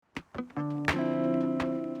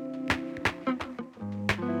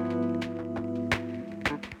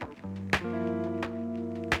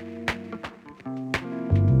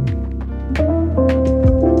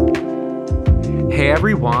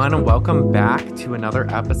everyone, and welcome back to another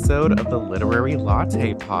episode of the Literary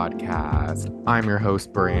Latte Podcast. I'm your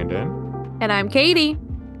host, Brandon. And I'm Katie.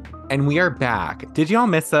 And we are back. Did y'all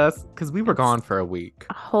miss us? Because we were It's gone for a week.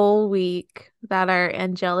 a whole week that our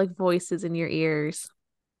angelic voices in your ears.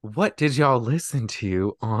 What did y'all listen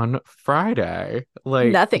to on Friday?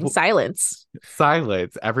 Nothing. Silence.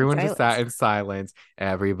 Silence. Everyone just Silence. sat in silence.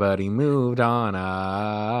 Everybody moved on.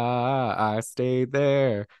 I stayed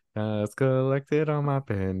there. Dust collected on my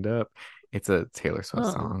pinned up. It's a Taylor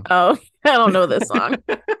Swift song. Oh, I don't know this song.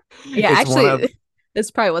 Yeah, It's one of actually,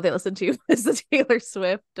 it's probably what they listen to is the Taylor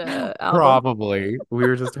Swift album. probably. We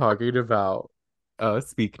were just talking about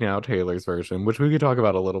Speak Now Taylor's version, which we could talk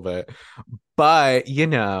about a little bit. But,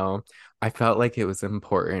 I felt like it was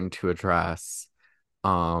important to address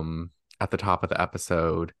at the top of the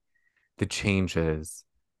episode the changes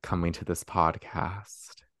coming to this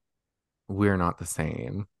podcast. We're not the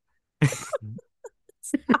same.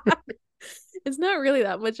 It's not really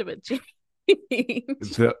that much of a change.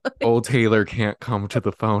 The old Taylor can't come to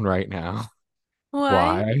the phone right now. Why?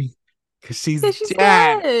 Why? Because she's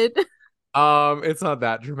dead. dead. It's not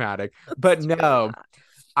that dramatic. But no,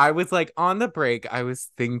 I was like on the break, I was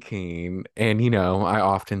thinking, and I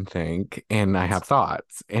often think and I have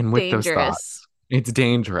thoughts. And with those thoughts, it's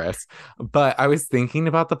dangerous. But I was thinking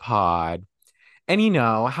about the pod and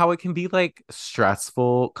how it can be like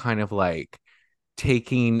stressful, kind of like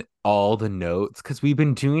taking all the notes because we've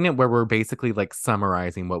been doing it where we're basically like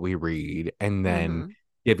summarizing what we read and then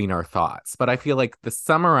giving our thoughts. But I feel like the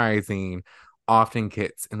summarizing often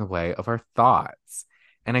gets in the way of our thoughts.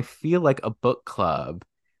 And I feel like a book club,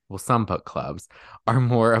 well, some book clubs are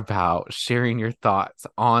more about sharing your thoughts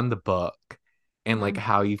on the book and like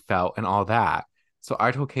how you felt and all that. So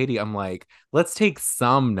I told Katie, I'm like, let's take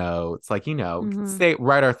some notes, like,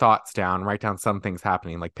 write our thoughts down, write down some things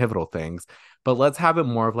happening, like pivotal things, but let's have it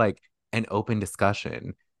more of like an open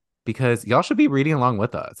discussion because y'all should be reading along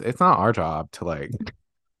with us. It's not our job to like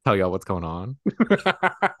tell y'all what's going on.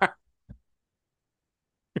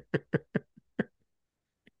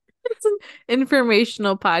 It's an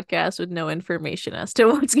informational podcast with no information as to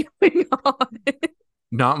what's going on.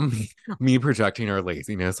 Not me projecting our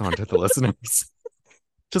laziness onto the listeners.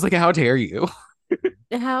 Just like, how dare you?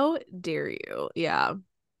 How dare you? Yeah,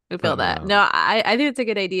 I feel But that. no. No, I think it's a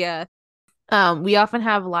good idea. We often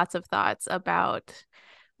have lots of thoughts about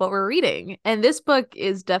what we're reading, and this book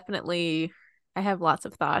is definitely, I have lots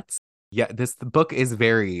of thoughts. Yeah, the book is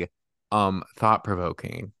very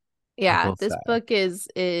thought-provoking. I Yeah, will this say. book is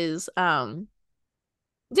it's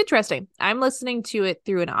interesting. I'm listening to it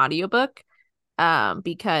through an audiobook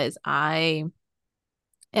because I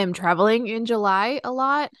am traveling in July a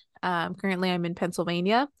lot. Currently I'm in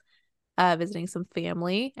Pennsylvania, visiting some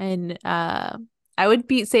family, and I would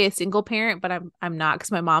say a single parent, but I'm not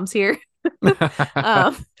because my mom's here.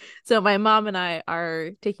 Um, so my mom and I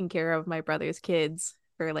are taking care of my brother's kids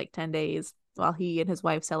for like 10 days while he and his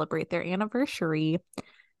wife celebrate their anniversary.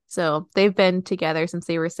 So they've been together since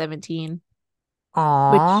they were 17,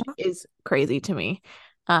 Aww. which is crazy to me.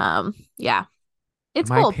 Yeah, it's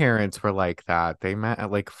My cool. parents were like that. They met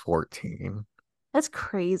at like 14. That's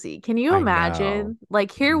crazy. Can you I know. imagine?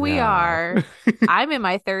 Like, here we No. are. I'm in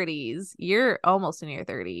my 30s. You're almost in your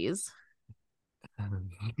 30s.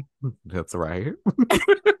 That's right.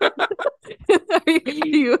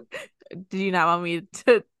 Did you not want me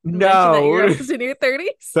to mention that you're No, almost in your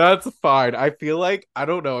 30s? that's fine. I feel like I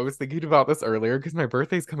don't know. I was thinking about this earlier because my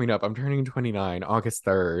birthday's coming up. I'm turning 29, August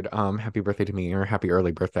 3rd. Happy birthday to me or happy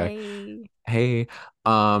early birthday. Hey. Hey.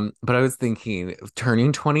 But I was thinking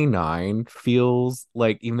turning 29 feels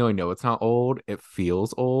like even though I know it's not old, it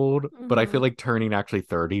feels old, but I feel Mhm. like turning actually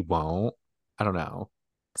 30 won't. I don't know.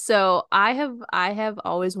 So I have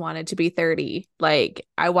always wanted to be 30. Like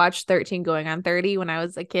I watched 13 going on 30 when I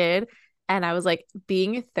was a kid, and I was like,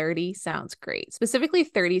 being 30 sounds great. Specifically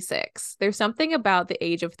 36. There's something about the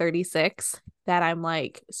age of 36 that I'm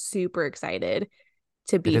like super excited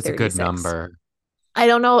to It be is a good 36. number. I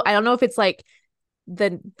don't know. I don't know if it's like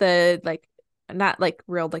the like not like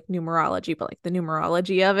real like numerology, but like the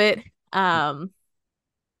numerology of it. I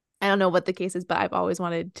don't know what the case is, but I've always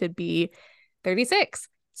wanted to be 36.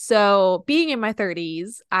 So being in my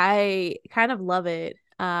 30s, I kind of love it.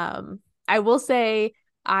 I will say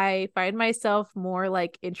I find myself more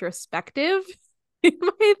like introspective in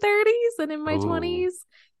my 30s than in my Oh, 20s.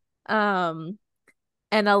 Um,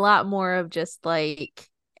 and a lot more of just like,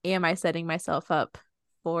 am I setting myself up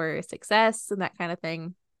for success and that kind of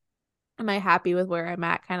thing? Am I happy with where I'm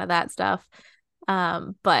at? Kind of that stuff.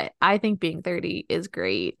 But I think being 30 is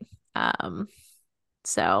great. Um,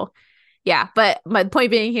 so Yeah, but my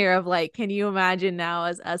point being here of like, can you imagine now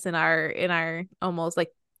as us in our almost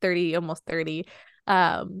like 30, almost 30,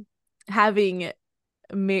 um, having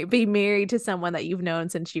be married to someone that you've known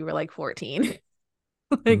since you were like 14?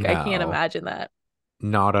 Like, I can't No, imagine that.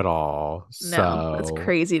 not at all. No, that's So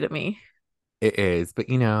crazy to me. it is. But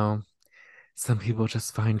some people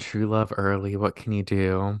just find true love early. What can you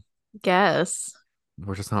do? Guess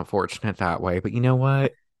We're just not fortunate that way. But you know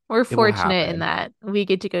what? we're It will fortunate in happen. that we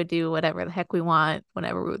get to go do whatever the heck we want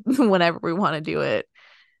whenever we want to do it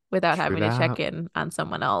without True having to check that. in on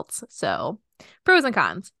someone else. So, pros and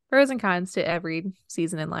cons. Pros and cons to every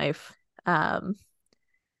season in life. Um,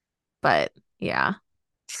 but yeah.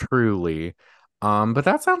 Truly. But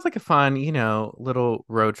that sounds like a fun, little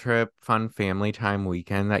road trip, fun family time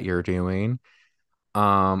weekend that you're doing.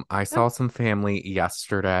 I Yep. saw some family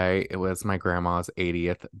yesterday. It was my grandma's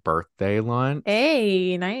 80th birthday lunch.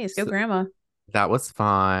 Hey, nice. Go So grandma. that was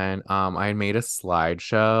fun. I had made a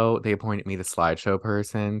slideshow. They appointed me the slideshow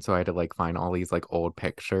person, so I had to like find all these like old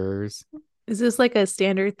pictures. Is this like a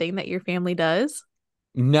standard thing that your family does?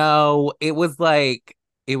 No,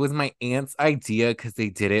 it was my aunt's idea because they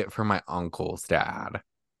did it for my uncle's dad.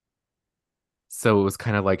 So it was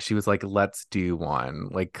kind of like she was like, let's do one,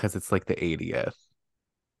 like, because it's like the 80th.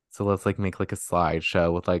 So let's like make like a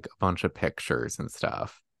slideshow with like a bunch of pictures and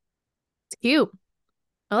stuff. It's cute.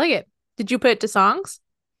 I like it. Did you put it to songs?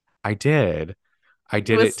 I did. I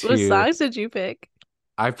did it What too. songs did you pick?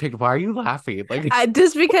 I picked, why are you laughing? Like I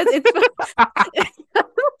just because it's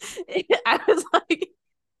I was like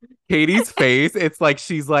Katie's face, it's like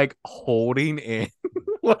she's like holding in.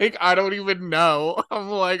 Like, I don't even know. I'm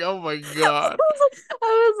like, oh my God.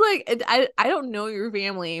 I don't know your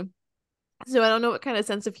family. So I don't know what kind of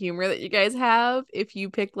sense of humor that you guys have if you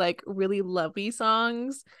pick like really lovey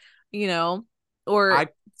songs, you know, or I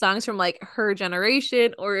songs from like her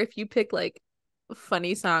generation, or if you pick like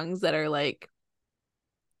funny songs that are like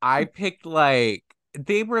I picked like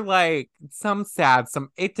they were like some sad, some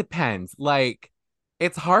it depends. Like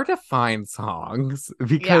it's hard to find songs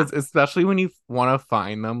yeah. because especially when you want to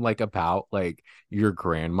find them like about like your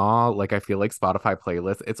grandma, like I feel like Spotify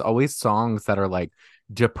playlists, it's always songs that are like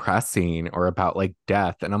depressing or about like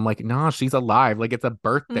death. And I'm like, nah, she's alive. Like it's a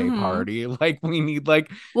birthday Mm-hmm. party. Like we need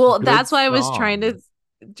like Well, good that's why I was songs. trying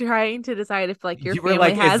to decide if like your You were family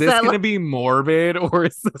like, is has this that gonna be morbid or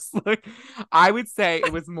is this like I would say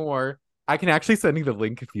it was more. I can actually send you the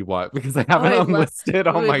link if you want because I have oh, it unlisted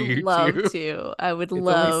on would my love YouTube. to. It's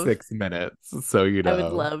only 6 minutes, so I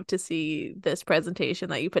would love to see this presentation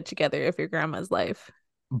that you put together of your grandma's life.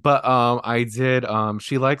 But I did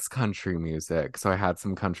she likes country music, so I had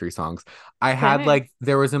some country songs. I had Okay. like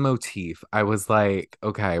there was a motif. I was like,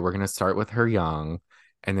 okay, we're gonna start with her young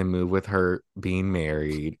and then move with her being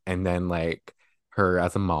married and then like her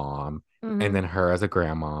as a mom and Mm-hmm. then her as a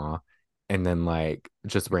grandma and then like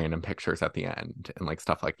just random pictures at the end and like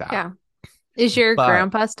stuff like that. Yeah. Is your But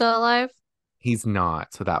grandpa still alive? he's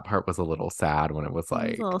not, so that part was a little sad when it was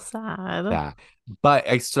That's a like little sad. that. But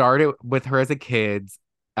I started with her as a kid.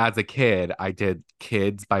 As a kid, I did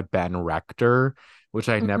Kids by Ben Rector, which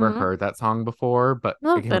I'd never Mm-hmm. heard that song before, but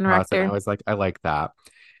I Love came Ben across it and I Rector. was like, I like that.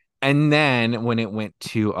 And then when it went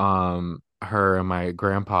to her and my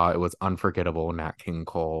grandpa, it was Unforgettable, Nat King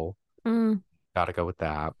Cole. Mm, Gotta go with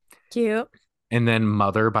that. cute. And then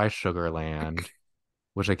Mother by Sugarland,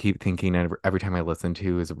 which I keep thinking every time I listen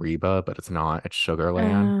to is Reba, but it's not. It's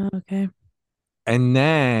Sugarland. Okay. And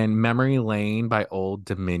then Memory Lane by Old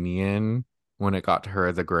Dominion when it got to her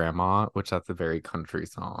as a grandma, which that's a very country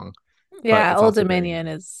song, but Yeah, it's Old also very Dominion nice.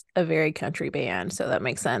 is a very country band, so that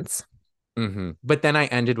makes sense. But then I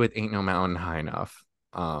ended with Ain't No Mountain High Enough.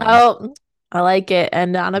 Um, Oh, I like it.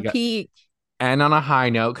 And on a you got peak. and on a high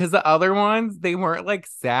note, because the other ones they weren't like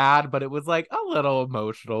sad, but it was like a little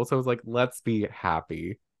emotional. So it was like, let's be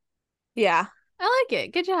happy. Yeah. I like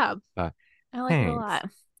it. Good job. But I like it a thanks. lot.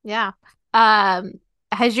 Yeah. Um,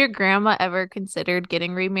 has your grandma ever considered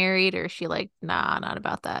getting remarried, or is she like, nah, not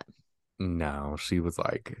about that? No, she was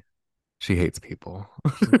like, she hates people.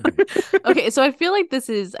 Okay, so I feel like this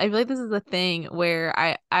is a thing where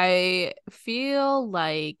I feel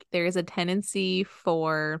like there's a tendency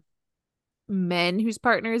for men whose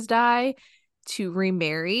partners die to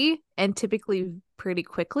remarry and typically pretty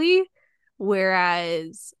quickly,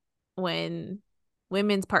 whereas when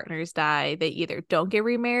women's partners die, they either don't get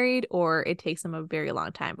remarried or it takes them a very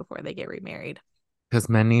long time before they get remarried. Because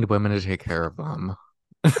men need women to take care of them.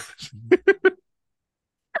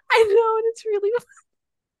 I know, and it's really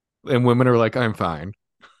And women are like, I'm fine.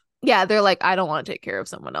 yeah, they're like, I don't want to take care of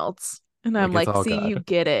someone else. And I'm Like it's like, all see, you good.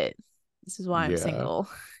 get it. This is why I'm Yeah. single.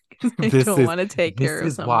 Because I This don't is want to take care this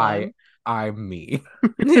of is why someone. I'm me.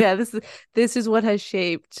 Yeah, this is what has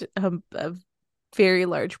shaped a very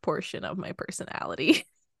large portion of my personality.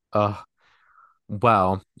 uh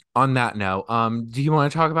well, on that note, do you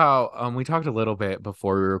want to talk about we talked a little bit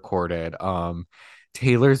before we recorded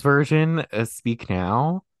Taylor's version of Speak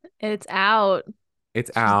Now. It's out.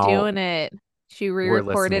 It's She's out. doing it. She We're re-recorded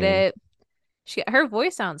listening. it. Her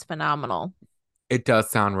voice sounds phenomenal. It does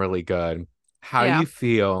sound really good. How do Yeah. you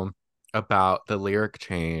feel about the lyric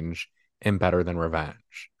change in Better Than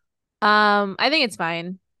Revenge? I think it's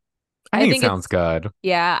fine. I I think it think sounds it's good.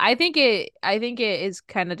 yeah, I think it is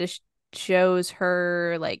kind of just shows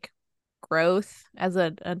her like growth as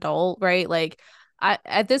an adult, right? Like I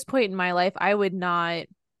at this point in my life, I would not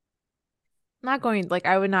going like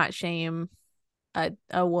I would not shame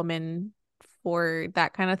a woman for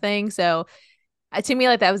that kind of thing. So to me,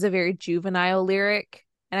 like that was a very juvenile lyric,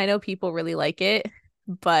 and I know people really like it,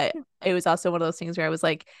 but it was also one of those things where I was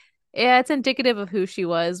like, yeah, it's indicative of who she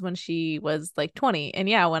was when she was like 20. And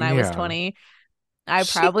yeah, when I was Yeah. 20, I She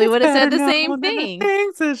probably gets would have said better the same now than the thing.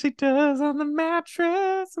 things that she does on the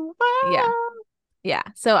mattress. Yeah. Wow. Yeah.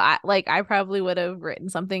 So I probably would have written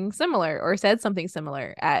something similar or said something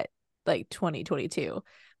similar at like 2022.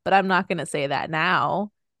 But I'm not gonna say that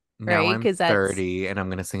now, Now right? I'm Because that's 30 and I'm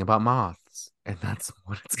gonna sing about moths. And that's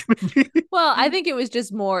what it's gonna be. well, I think it was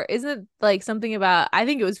just more, isn't it like something about I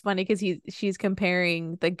think it was funny because she's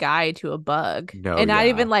comparing the guy to a bug. No, And not yeah.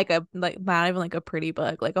 even like not even like a pretty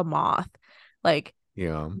bug, like a moth. Like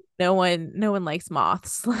Yeah. no one likes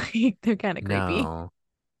moths. Like they're kind of creepy. No.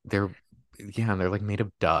 They're yeah, they're like made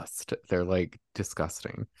of dust. They're like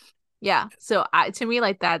disgusting. Yeah. So I to me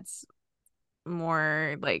like that's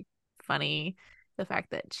more like funny the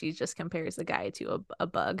fact that she just compares the guy to a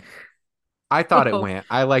bug. I thought it So went.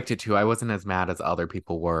 I liked it too. I wasn't as mad as other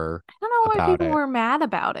people were I don't know why about people it. were mad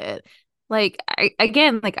about it. Like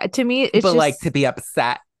again, like to me it's People like to just be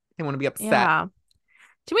upset. They want to be upset. yeah.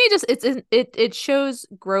 To me it shows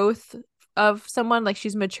growth of someone like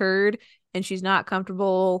she's matured and she's not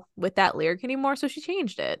comfortable with that lyric anymore, so she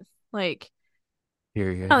changed it. Like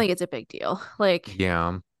I don't Period. think it's a big deal. Like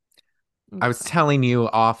Yeah. I it's was fine. telling you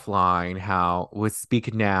offline how with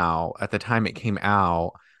Speak Now, at the time it came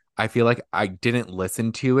out, I feel like I didn't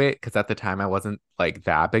listen to it because at the time I wasn't like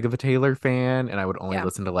that big of a Taylor fan and I would only Yeah.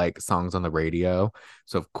 listen to like songs on the radio.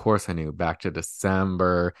 So of course I knew Back to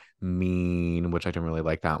December, Mean, which I didn't really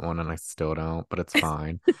like that one and I still don't, but it's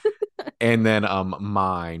fine. And then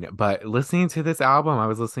Mine. But listening to this album, I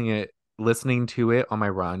was listening to it on my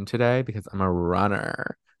run today because I'm a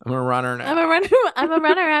runner. I'm a runner I'm a now. runner. I'm a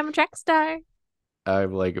runner. I'm a track star.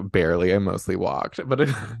 I've like barely, I mostly walked, but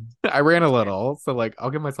I ran a little, so like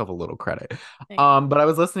I'll give myself a little credit. Yeah. But I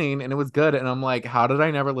was listening and it was good, and I'm like, how did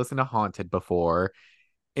I never listen to Haunted before?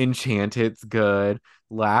 Enchanted's good.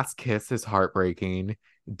 Last Kiss is heartbreaking.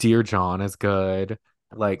 Dear John is good.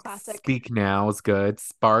 Like Classic. Speak Now is good.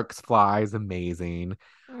 Sparks Fly is amazing.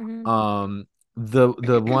 Hmm. Um, the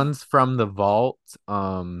ones from the vault,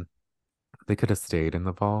 they could have stayed in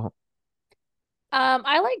the vault.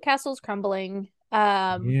 I like Castles Crumbling.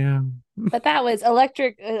 Yeah. But that was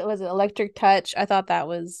electric. Was it Electric Touch? I thought that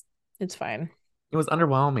was it's fine. It was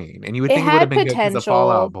underwhelming, and you would It think it would have had been good because of Fall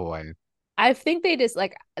Out potential. Boy. I think they just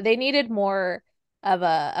like they needed more of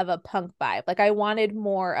a punk vibe. Like I wanted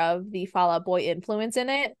more of the Fall Out Boy influence in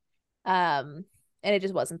it. And it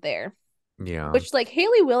just wasn't there. Yeah, Which like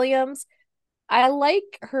Haley Williams, I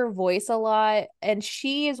like her voice a lot, and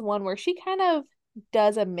she is one where she kind of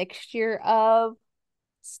does a mixture of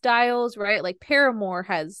styles, right? Like Paramore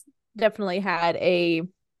has definitely had a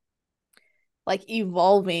like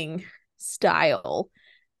evolving style.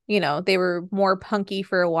 They were more punky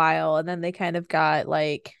for a while and then they kind of got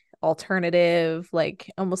like alternative,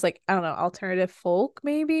 like almost like I don't know, alternative folk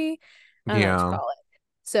maybe. I don't know what to yeah. call it.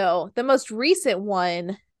 So the most recent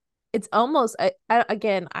one, it's almost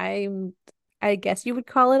again, I guess you would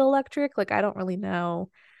call it electric. Like I don't really know.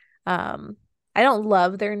 Um I don't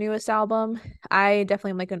love their newest album. I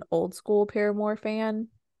definitely am like an old school Paramore fan.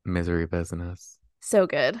 Misery Business. So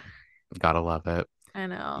good. Gotta love it. I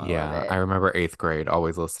know. I love Yeah, I it. remember eighth grade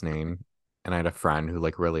always listening, and I had a friend who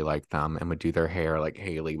like really liked them and would do their hair like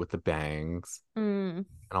Haley with the bangs Mm,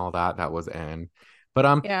 and all that. That was in.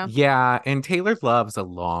 But yeah. yeah, and Taylor loves a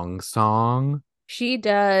long song. She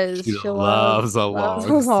does. She She loves a loves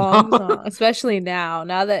a long long song. song, especially now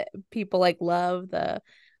that people like love the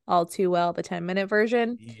All Too Well, the 10-minute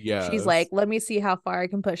version. She's like, Yes. let me see how far I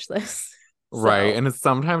can push this. Right. So, And it's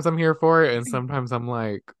sometimes I'm here for it, and sometimes I'm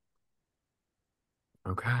like,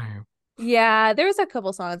 okay. yeah, there was a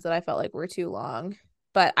couple songs that I felt like were too long,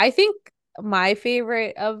 but I think my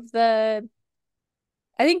favorite of the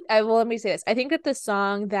I think well, let me say this. I think that the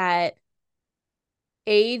song that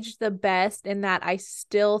aged the best and that I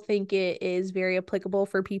still think it is very applicable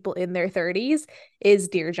for people in their 30s is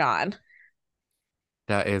Dear John.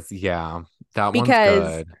 That is, yeah, that one's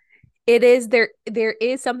Because good. it is there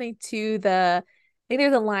is something to the I think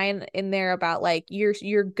there's a line in there about like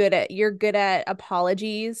you're good at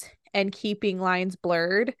apologies and keeping lines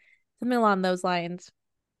blurred. Something along those lines.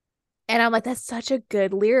 And I'm like, that's such a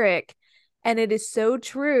good lyric. And it is so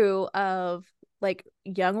true of like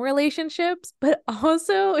young relationships, but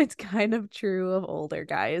also it's kind of true of older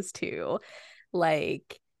guys too.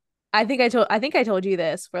 Like I think I told you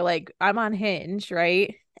this where like I'm on Hinge,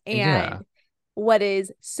 right? Yeah, And what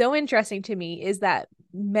is so interesting to me is that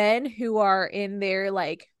men who are in their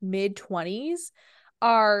like mid 20s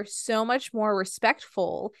are so much more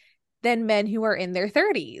respectful than men who are in their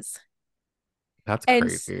 30s. that's And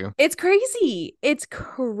crazy. it's crazy. It's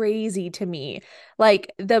crazy to me.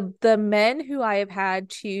 Like the men who I have had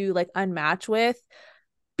to like unmatch with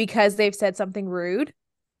because they've said something rude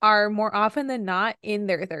are more often than not in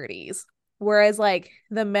their 30s. Whereas like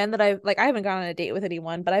the men that I haven't gone on a date with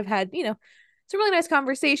anyone, but I've had, some really nice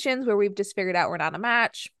conversations where we've just figured out we're not a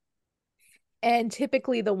match. And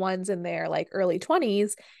typically the ones in their like early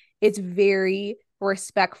 20s, it's very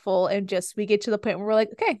respectful and just we get to the point where we're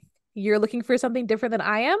like, okay, you're looking for something different than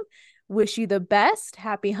I am. Wish you the best.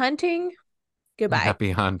 Happy hunting. Goodbye.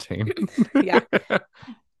 Happy hunting. Yeah.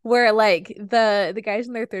 Where like the guys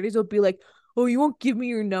in their 30s will be like, "Oh, you won't give me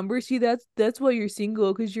your number? See, that's why you're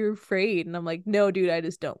single because you're afraid." And I'm like, "No, dude, I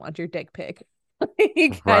just don't want your dick pic.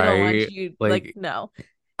 Like, I don't want Right? you like Like, no.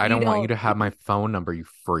 I You don't want you don't to have my phone number, you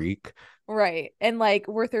freak. right. And like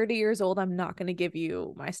we're 30 years old. I'm not gonna give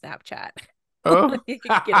you my Snapchat. Oh, Get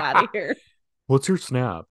out of here. what's your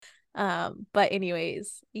snap? But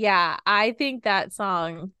anyways, yeah, I think that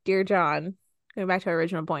song, Dear John, going back to our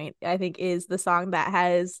original point, I think is the song that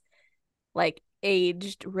has like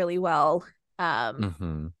aged really well.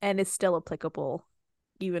 Hmm. And is still applicable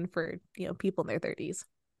even for, people in their 30s.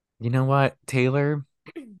 You know what, Taylor?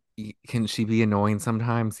 Can she be annoying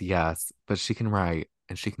sometimes? Yes, but she can write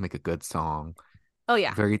and she can make a good song. Oh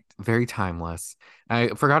yeah. Very, very timeless. I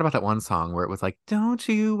forgot about that one song where it was like, "Don't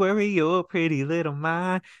you worry your pretty little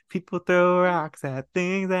mind. People throw rocks at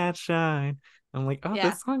things that shine." I'm like, oh,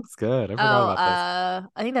 Yeah. this song's good. I forgot Oh, about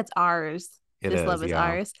this. I think that's ours. It This is, Love Is yeah.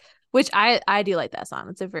 Ours, which I do like that song.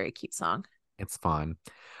 It's a very cute song. It's fun.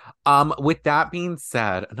 With that being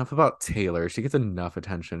said, enough about Taylor. She gets enough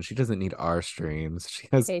attention. She doesn't need our streams. She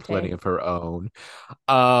has Tay plenty Tay. of her own.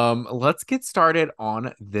 Let's get started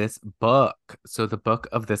on this book. So the book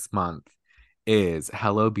of this month is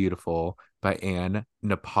Hello Beautiful by Anne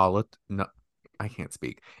No, I can't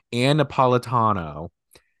speak. Anne Napolitano.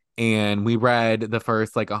 And we read the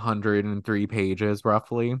first like 103 pages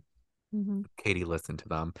roughly. Mm-hmm. Katie listened to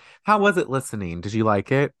them. How was it listening? Did you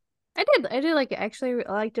like it? I did like it. Actually,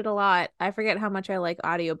 I liked it a lot. I forget how much I like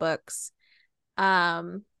audiobooks.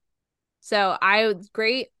 Um, so I was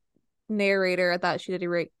great narrator. I thought she did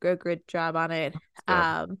a good job on it. It's good.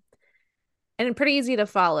 Um, and pretty easy to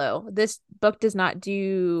follow. This book does not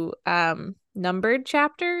do numbered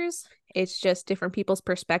chapters. It's just different people's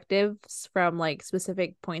perspectives from like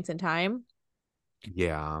specific points in time.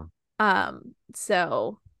 Yeah.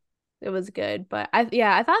 So it was good, but I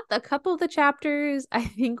thought a couple of the chapters I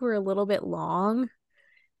think were a little bit long.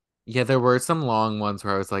 Yeah, there were some long ones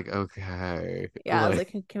where I was like, okay, Yeah, I was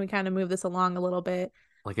like, can we kind of move this along a little bit?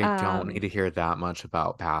 like I don't need Um, to hear that much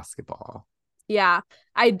about basketball. yeah,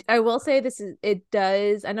 I will say it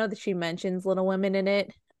does. I know that she mentions Little Women in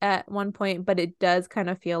it at one point, but it does kind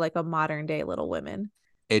of feel like a modern day Little Women.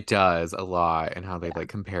 It does a lot and how they Yeah, like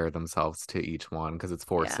compare themselves to each one because it's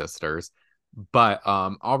four yeah, sisters. But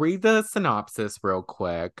I'll read the synopsis real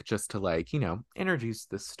quick just to like, introduce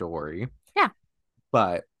the story. yeah.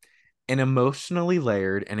 But an emotionally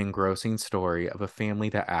layered and engrossing story of a family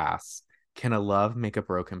that asks, can a love make a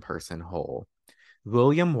broken person whole?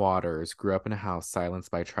 William Waters grew up in a house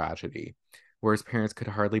silenced by tragedy, where his parents could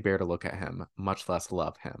hardly bear to look at him, much less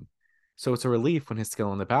love him. So it's a relief when his skill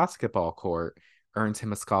on the basketball court earns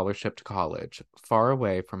him a scholarship to college, far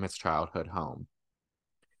away from his childhood home.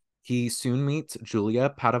 He soon meets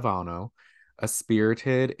Julia Padavano, a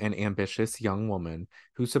spirited and ambitious young woman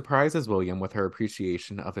who surprises William with her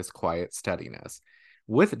appreciation of his quiet steadiness.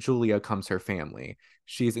 With Julia comes her family.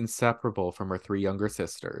 She is inseparable from her three younger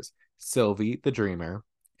sisters. Sylvie, the dreamer,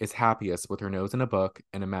 is happiest with her nose in a book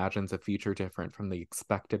and imagines a future different from the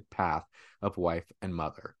expected path of wife and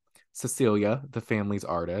mother. Cecilia, the family's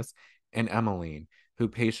artist, and Emmeline, who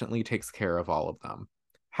patiently takes care of all of them.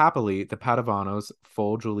 Happily, the Padavanos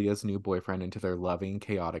fold Julia's new boyfriend into their loving,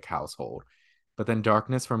 chaotic household. But then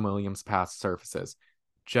darkness from William's past surfaces,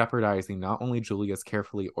 jeopardizing not only Julia's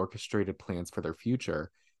carefully orchestrated plans for their future,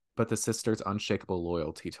 but the sisters' unshakable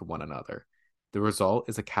loyalty to one another. The result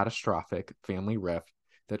is a catastrophic family rift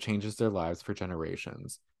that changes their lives for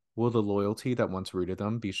generations. Will the loyalty that once rooted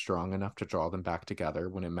them be strong enough to draw them back together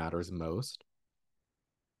when it matters most?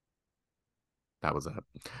 That was it.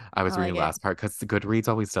 I I was reading like the it. last part because the Goodreads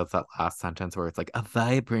always does that last sentence where it's like a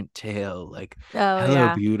vibrant tale, like Oh hello, yeah.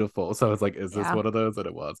 beautiful. So I was like, is this Yeah. one of those? And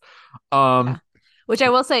it was. Yeah. Which I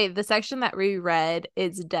will say, the section that we read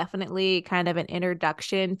is definitely kind of an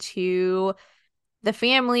introduction to the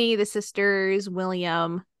family, the sisters,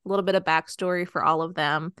 William, a little bit of backstory for all of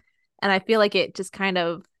them. And I feel like it just kind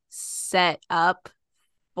of set up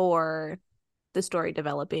for the story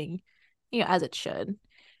developing, as it should.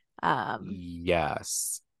 Um,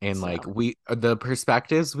 Yes. And like so the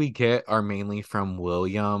perspectives we get are mainly from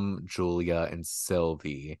William, Julia, and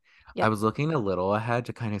Sylvie. I yep. was looking a little ahead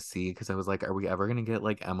to kind of see because I was like, are we ever gonna get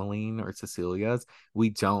like Emmeline or Cecilia's? We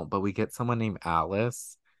don't, but we get someone named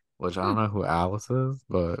Alice, which I Hmm. don't know who Alice is,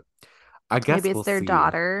 but I Maybe guess it's we'll their see.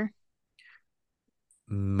 daughter.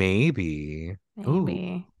 Maybe. Ooh.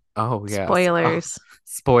 Maybe. Oh yes. Oh, Spoilers.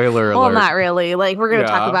 spoiler Well, alert. not really. Like, we're gonna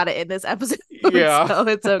talk Yeah. about it in this episode, Yeah. so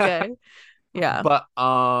it's okay. Yeah. But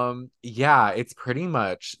yeah, it's pretty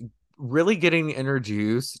much really getting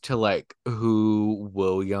introduced to like who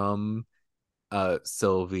William,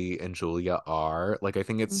 Sylvie and Julia are. Like I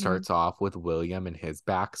think it Hmm. starts off with William and his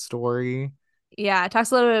backstory. Yeah, it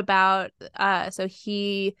talks a little bit about so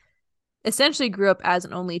he essentially grew up as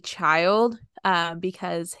an only child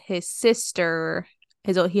because his sister,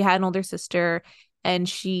 he had an older sister, and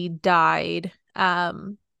she died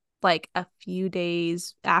like a few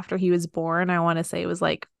days after he was born. I want to say it was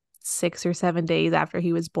like 6 or 7 days after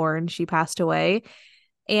he was born, she passed away.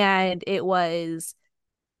 And it was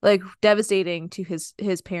like devastating to his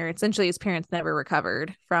parents. Essentially, his parents never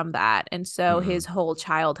recovered from that. And so Mm, his whole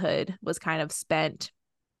childhood was kind of spent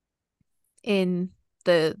in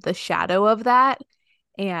the shadow of that.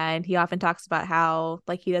 And he often talks about how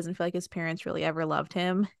like he doesn't feel like his parents really ever loved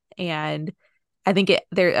him. And I think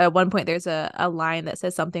there at one point there's a line that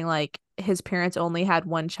says something like his parents only had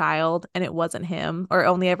one child and it wasn't him, or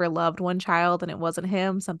only ever loved one child and it wasn't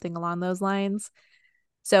him, something along those lines.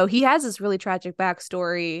 So he has this really tragic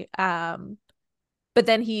backstory. But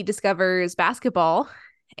then he discovers basketball,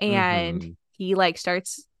 and mm-hmm. he like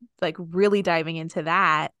starts like really diving into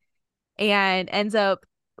that, and ends up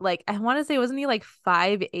like, I want to say, wasn't he like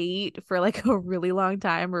 5'8" for like a really long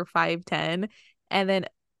time, or 5'10"? And then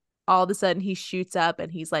all of a sudden he shoots up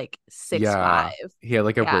and he's like 6'5". Yeah. He had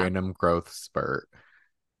like a Yeah. random growth spurt.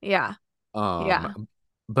 Yeah. Yeah.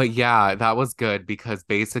 But yeah, that was good because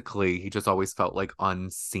basically he just always felt like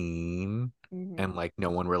unseen Hmm. and like no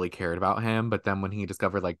one really cared about him. But then when he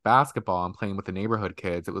discovered like basketball and playing with the neighborhood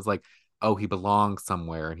kids, it was like, oh, he belongs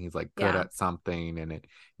somewhere and he's like good Yeah. at something and it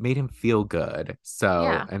made him feel good. So,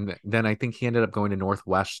 Yeah. and then I think he ended up going to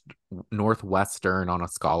Northwestern on a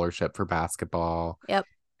scholarship for basketball Yep.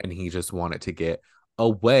 and he just wanted to get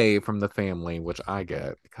away from the family, which I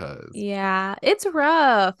get because Yeah, it's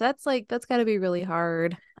rough. That's got to be really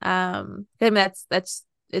hard. I mean that's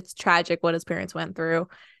it's tragic what his parents went through.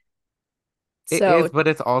 it is, So, but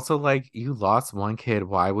it's also like you lost one kid.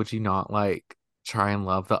 Why would you not like try and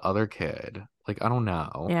love the other kid? Like, I don't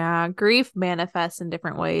know. yeah, grief manifests in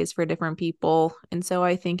different ways for different people. And so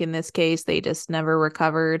I think in this case they just never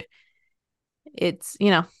recovered. It's,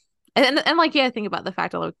 and like, yeah, think about the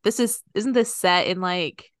fact that like isn't this set in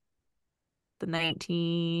like the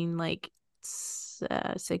 19 like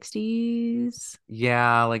 60s?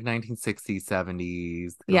 Yeah, like 1960s,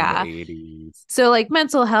 70s, going to Yeah. 80s. So like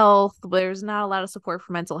mental health, there's not a lot of support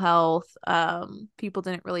for mental health. People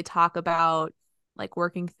didn't really talk about like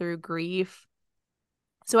working through grief.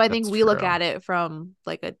 So I think That's we look true. at it from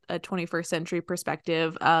like a 21st century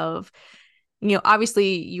perspective of,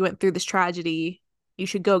 obviously you went through this tragedy. You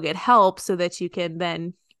should go get help so that you can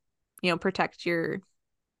then, protect your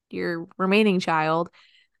remaining child.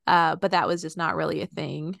 But that was just not really a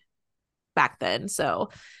thing back then. So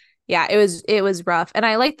yeah, it was rough. And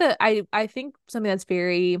I like I think something that's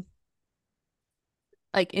very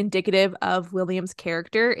like indicative of William's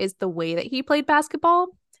character is the way that he played basketball.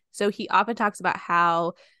 So he often talks about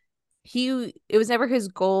how it was never his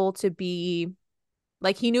goal to be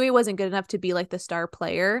like, he knew he wasn't good enough to be like the star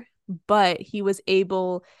player, but he was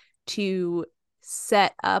able to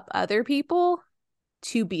set up other people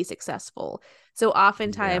to be successful. So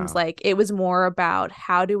oftentimes, Yeah. like, it was more about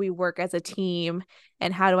how do we work as a team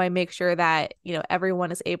and how do I make sure that,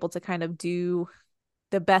 everyone is able to kind of do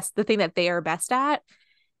the thing that they are best at.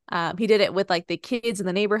 He did it with like the kids in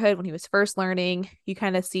the neighborhood when he was first learning. You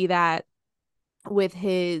kind of see that with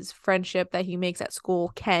his friendship that he makes at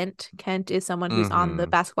school. Kent is someone who's on the Mm-hmm.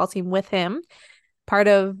 basketball team with him.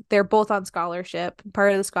 They're both on scholarship.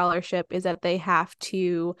 Part of the scholarship is that they have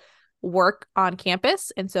to work on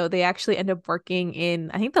campus. And so they actually end up working in,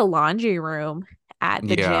 I think, the laundry room at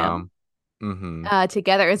the Yeah. gym Mm-hmm.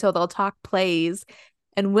 together. And so they'll talk plays,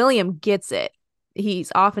 and William gets it.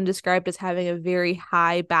 He's often described as having a very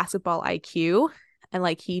high basketball IQ, and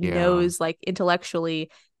like he Yeah. knows like intellectually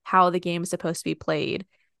how the game is supposed to be played.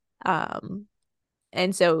 Um,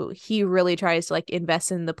 and so he really tries to like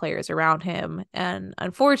invest in the players around him. And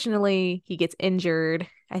unfortunately, he gets injured,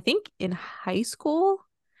 I think in high school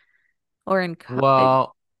or in college.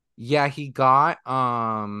 Well, yeah, he got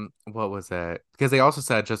what was it? Because they also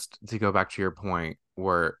said, just to go back to your point,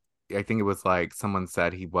 where I think it was like someone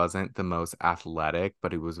said he wasn't the most athletic,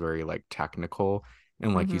 but he was very like technical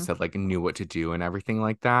and like you Mm-hmm. said, like knew what to do and everything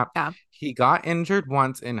like that. Yeah. He got injured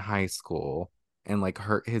once in high school and like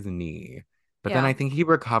hurt his knee. But then Yeah. I think he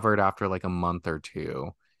recovered after like a month or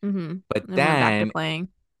two. Mm-hmm. But And went back to then playing.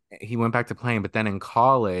 he went back to playing, but then in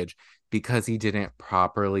college, because he didn't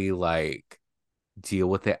properly like deal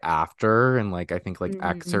with it after and like I think like Mm-hmm.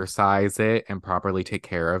 exercise it and properly take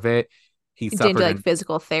care of it, he Get into suffered like an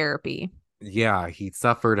physical therapy. yeah, he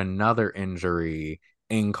suffered another injury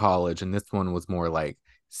in college, and this one was more like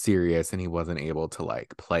serious and he wasn't able to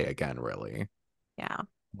like play again really. Yeah.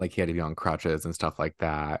 Like he had to be on crutches and stuff like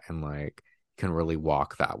that and like couldn't really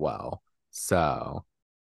walk that well. So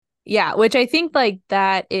Yeah, which I think like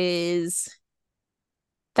that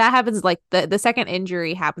happens like the second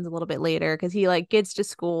injury happens a little bit later because he like gets to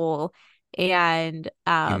school and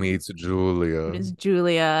he meets Julia. Miss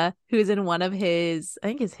Julia, who's in one of his, I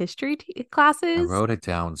think his history I classes. wrote it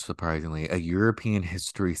down surprisingly, a European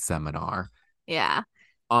history seminar. Yeah.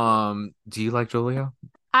 Do you like Julia?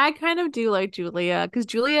 I kind of do like Julia because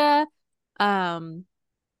Julia, um,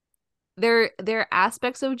 there are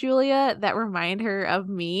aspects of Julia that remind her of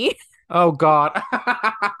me. Oh God.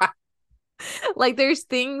 Like there's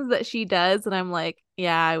things that she does and I'm like,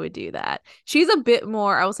 yeah, I would do that. She's a bit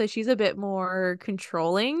more, I will say she's a bit more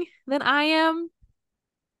controlling than I am.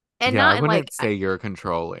 And Yeah, I not in like wouldn't say you're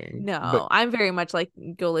controlling, but no, I'm very much like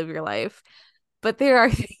go live your life. But there are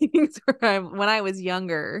things where when I was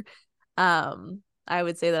younger, I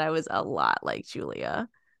would say that I was a lot like Julia.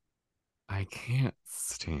 I can't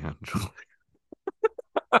stand Julia.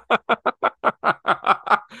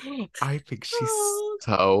 I think she's Oh.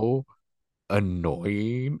 so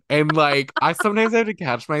annoying. And like I sometimes have to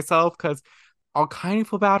catch myself because I'll kind of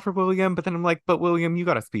feel bad for William, but then I'm like, but William, you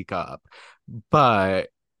gotta speak up. But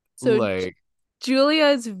So like, Julia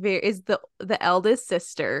is the eldest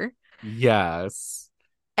sister yes.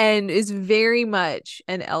 and is very much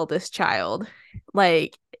an eldest child.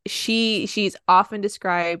 Like she's often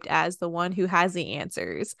described as the one who has the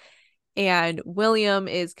answers. And William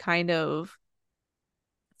is kind of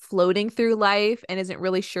floating through life and isn't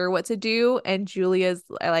really sure what to do. And Julia's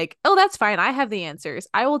like, "Oh, that's fine. I have the answers.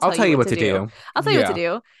 I will I'll tell tell you you what what to to do. do. I'll tell you what to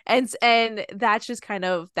Yeah. do." And that's just kind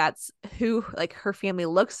of that's who like her family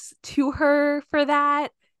looks to her for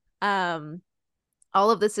that. Um,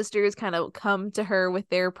 all of the sisters kind of come to her with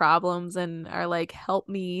their problems and are like, "Help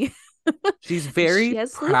me." She's And she very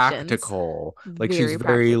has solutions. practical. Like she's Very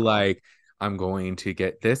very practical. like, I'm going to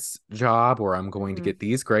get this job or I'm going to Hmm. get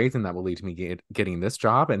these grades and that will lead to me getting this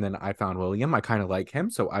job. And then I found William. I kind of like him,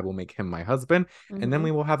 so I will make him my husband. And then Hmm.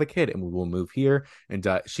 we will have a kid and we will move here. And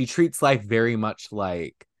she treats life very much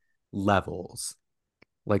like levels,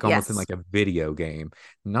 like almost in Yes. like a video game.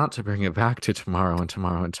 Not to bring it back to tomorrow and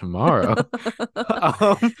tomorrow and tomorrow.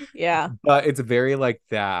 um, Yeah. but it's very like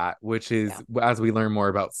that, which Yeah. is as we learn more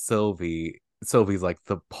about Sylvie. Sylvie's like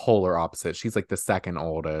the polar opposite. She's like the second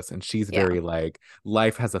oldest, and she's Yeah. very like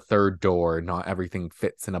life has a third door. Not everything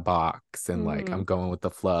fits in a box, and like Hmm. I'm going with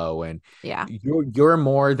the flow. And Yeah. you're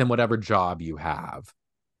more than whatever job you have,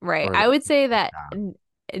 Right. or I like would say like that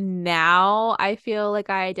that. now I feel like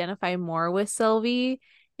I identify more with Sylvie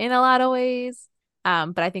in a lot of ways.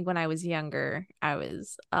 But I think when I was younger, I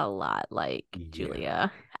was a lot like Yeah.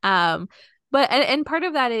 Julia. Um, but and part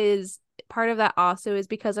of that also is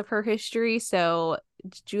because of her history. So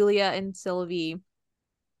Julia and Sylvie,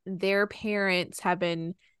 their parents have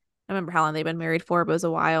been, I remember how long they've been married for, but it was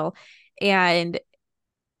a while. And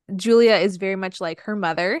Julia is very much like her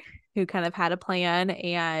mother, who kind of had a plan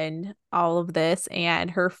and all of this.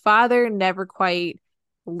 And her father never quite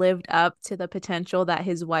lived up to the potential that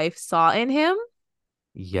his wife saw in him.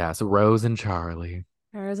 Yes, Rose and Charlie.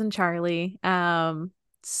 Rose and Charlie.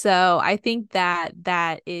 So I think that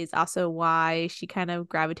that is also why she kind of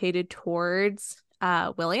gravitated towards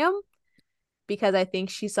William, because I think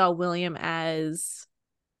she saw William as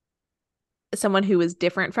someone who was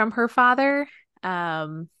different from her father.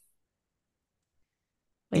 Um,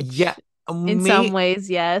 Yeah, which in some me. ways,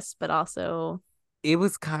 yes, but also, It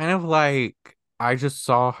was kind of like I just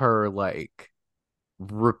saw her like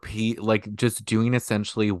repeat, like just doing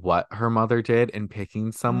essentially what her mother did and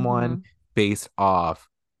picking someone mm-hmm, based off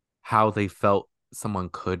how they felt someone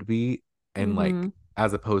could be, and like mm-hmm.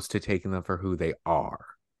 as opposed to taking them for who they are.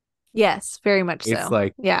 Yes, very much It's so.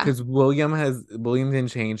 like Yeah. because William didn't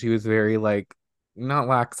change. He was very like not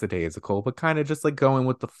lackadaisical, but kind of just like going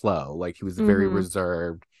with the flow. Like he was very Mm-hmm.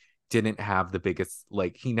 reserved, didn't have the biggest,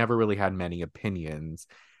 like he never really had many opinions.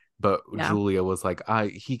 But Yeah. Julia was like, I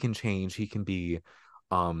he can change, he can be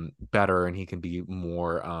better, and he can be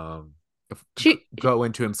more She go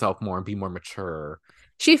into himself more and be more mature.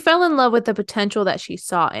 she fell in love with the potential that she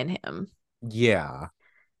saw in him. Yeah.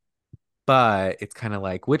 But it's kind of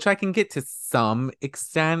like, which I can get to some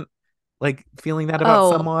extent, like feeling that about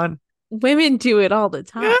Oh, someone. women do it all the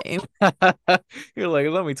time. You're like,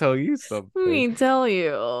 let me tell you Let something. me tell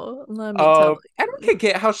you. Let me tell And I you. could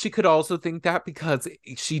get how she could also think that because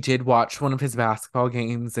she did watch one of his basketball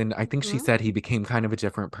games, and I think she Mhm. said he became kind of a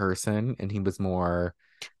different person, and he was more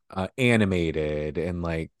animated and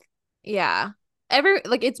like, Yeah. Every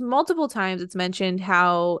like it's multiple times it's mentioned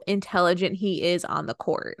how intelligent he is on the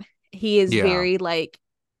court. He is yeah. very like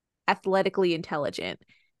athletically intelligent.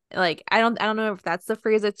 Like I don't know if that's the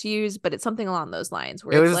phrase that's used, but it's something along those lines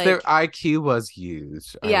where It it's was their like, IQ was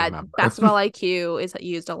used, I yeah, remember. basketball IQ is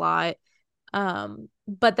used a lot.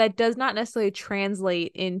 But that does not necessarily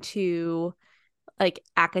translate into like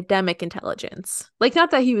academic intelligence. Like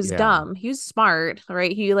not that he was Yeah. dumb, he was smart,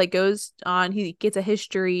 right? He like goes on, he gets a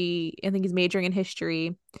history, I think he's majoring in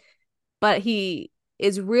history, but he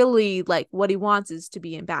is really like what he wants is to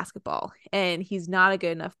be in basketball, and he's not a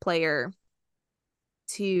good enough player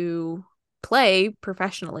to play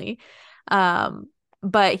professionally. Um,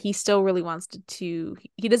 but he still really wants to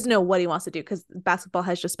he doesn't know what he wants to do because basketball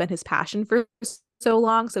has just been his passion for so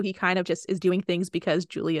long. So he kind of just is doing things because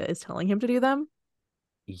Julia is telling him to do them.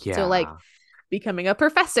 So like Yeah. becoming a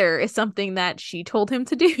professor is something that she told him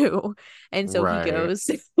to do. And so he Right. goes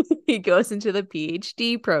he goes into the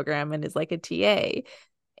PhD program and is like a TA.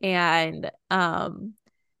 And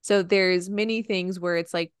so there's many things where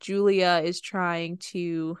it's like Julia is trying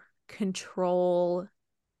to control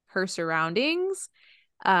her surroundings.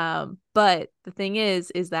 But the thing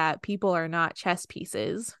is that people are not chess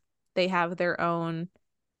pieces. They have their own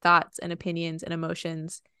thoughts and opinions and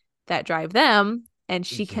emotions that drive them, and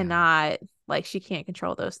she Yeah. cannot, like, she can't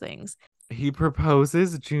control those things. He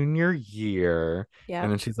proposes junior year, and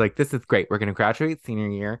Yep. then she's like, this is great. We're gonna graduate senior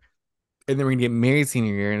year, and then we're gonna get married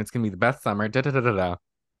senior year, and it's gonna be the best summer. Da da da da da.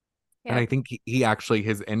 And I Yep. think he actually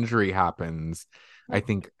his injury happens, I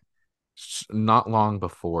think not long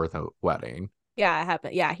before the wedding. Yeah, it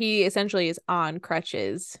happened. Yeah, he essentially is on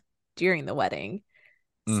crutches during the wedding.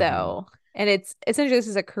 Hmm. So, and it's essentially this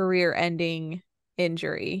is a career-ending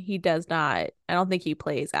injury. He does not, I don't think he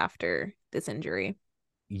plays after this injury.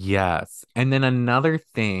 Yes. And then another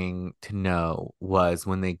thing to know was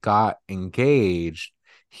when they got engaged,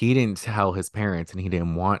 he didn't tell his parents and he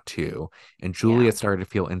didn't want to. And Yeah. Julia started to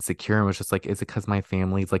feel insecure and was just like, is it because my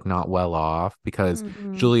family's like not well off? Because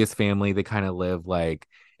Mm-mm. Julia's family, they kind of live like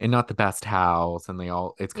in not the best house, and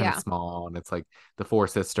it's kind of Yeah. small, and it's like the four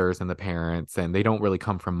sisters and the parents, and they don't really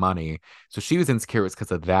come from money. So she was insecure, it was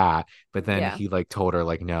because of that. But then Yeah. he like told her,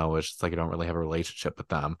 like, no, it's just like I don't really have a relationship with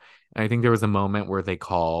them. And I think there was a moment where they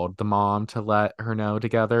called the mom to let her know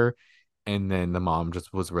together. And then the mom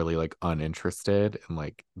just was really like uninterested. And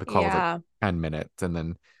like the call was like Yeah. 10 minutes. And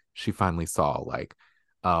then she finally saw, like,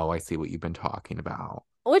 oh, I see what you've been talking about.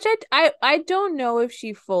 Which I don't know if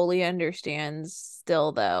she fully understands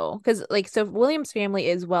still though, because like so William's family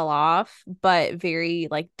is well off, but very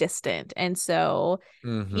like distant, and so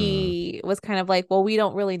Mm-hmm. he was kind of like, well, we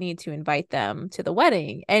don't really need to invite them to the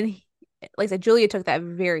wedding, and like I said, Julia took that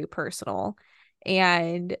very personal,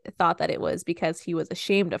 and thought that it was because he was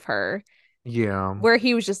ashamed of her, Yeah. where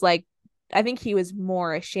he was just like, I think he was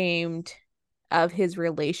more ashamed of his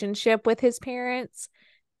relationship with his parents,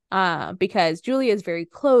 because Julia is very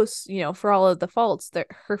close, you know, for all of the faults that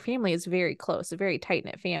her family is very close, a very tight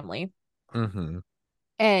knit family. Mm-hmm.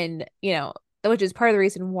 And, you know, which is part of the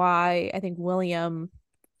reason why I think William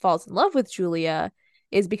falls in love with Julia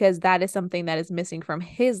is because that is something that is missing from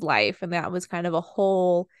his life. And that was kind of a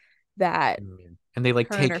hole that And they like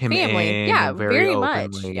her and take her him family, in yeah, very very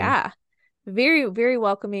much. openly. Yeah. Very, very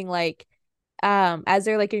welcoming. Like, as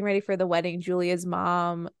they're like getting ready for the wedding, Julia's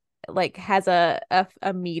mom like has a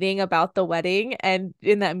meeting about the wedding, and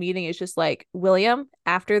in that meeting it's just like, William,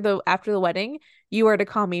 after the wedding, you are to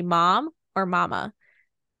call me mom or mama.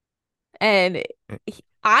 And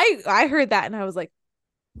I heard that and I was like,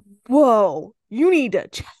 whoa, you need to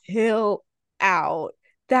chill out.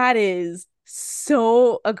 That is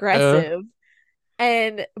so Uh, aggressive.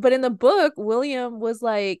 And but in the book, William was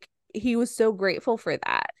like, he was so grateful for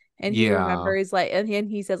that. And he yeah. remembers like, and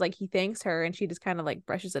he says like he thanks her, and she just kind of like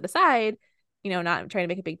brushes it aside, not trying to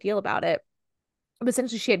make a big deal about it. But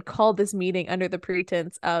essentially she had called this meeting under the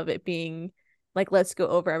pretense of it being like, let's go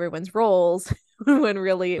over everyone's roles, when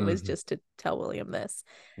really it was Mhm. just to tell William this.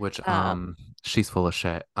 Which Um, she's full of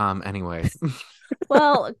shit. Anyways.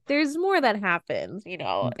 well, there's more that happens,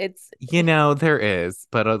 it's There is,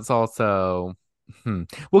 but it's also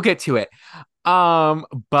we'll get to it.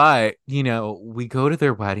 But we go to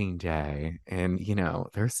their wedding day and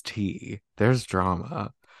there's tea, there's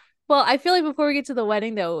drama. well, I feel like before we get to the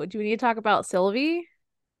wedding though, do we need to talk about Sylvie?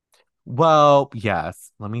 Well,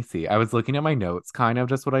 yes. Let me see. I was looking at my notes, kind of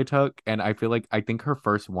just what I took, and I feel like I think her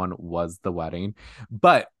first one was the wedding,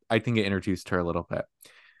 but I think it introduced her a little bit.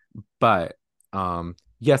 But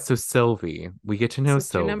yes, so Sylvie, we get to know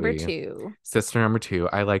Sister number Sylvie, two. sister number two.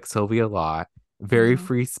 I like Sylvie a lot. Very Mm-hmm.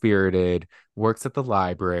 free-spirited, works at the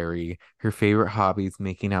library. Her favorite hobby is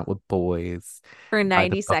making out with boys For by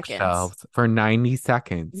the 90 seconds. bookshelves for 90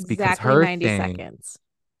 seconds because Exactly her 90 thing, seconds.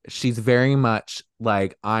 she's very much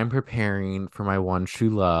like, I'm preparing for my one true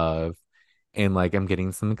love, and like I'm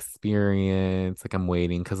getting some experience, like I'm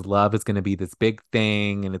waiting because love is going to be this big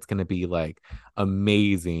thing and it's going to be like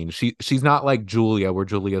amazing. She's not like Julia, where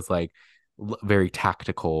Julia's like very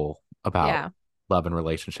tactical about Yeah. love and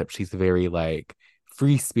relationships. She's very like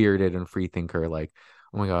free spirited and free thinker, like,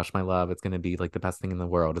 oh my gosh, my love, it's going to be like the best thing in the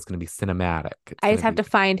world. It's going to be cinematic. It's I going just to have be to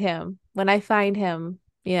find him. When I find him,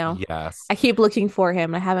 yes. I keep looking for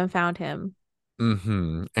him. I haven't found him.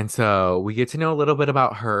 And so we get to know a little bit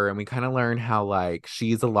about her, and we kind of learn how like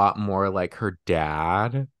she's a lot more like her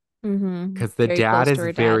dad, Mm-hmm. because the Very dad close to is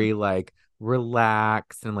her dad. very like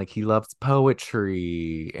relaxed and like he loves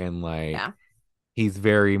poetry, and Yeah. like he's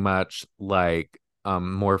very much like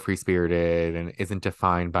more free spirited and isn't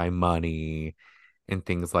defined by money and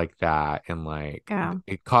things like that, and like Yeah.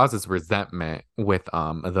 it causes resentment with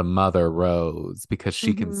the mother Rose, because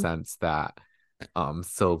she can Mm-hmm. sense that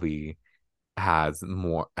Sylvie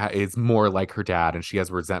is more like her dad, and she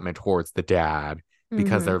has resentment towards the dad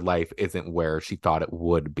because Mm-hmm. their life isn't where she thought it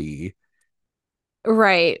would be.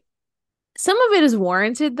 Right. Some of it is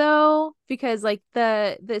warranted though, because like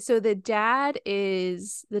the dad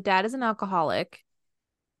is an alcoholic.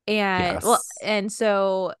 And well, Yes. and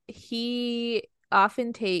so he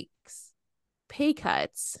often takes pay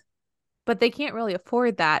cuts, but they can't really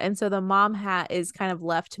afford that. And so the mom is kind of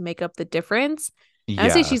left to make up the difference. I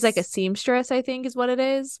would say she's like a Yes. seamstress, I think is what it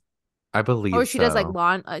is. I Or believe she does like so.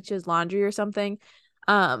 she does laundry or something.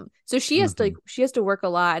 So Hmm. she has to work a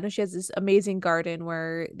lot. I know she has this amazing garden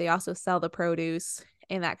where they also sell the produce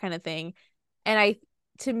and that kind of thing. And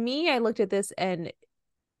to me, I looked at this, and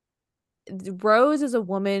Rose is a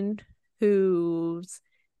woman whose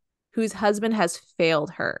husband has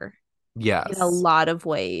failed her in a Yes. lot of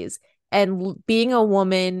ways. And being a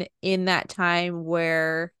woman in that time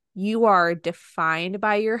where you are defined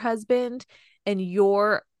by your husband, and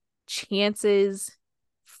your chances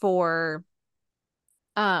for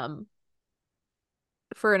um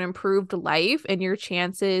for an improved life and your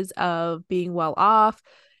chances of being well off,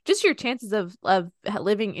 just your chances of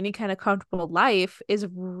living any kind of comfortable life is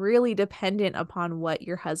really dependent upon what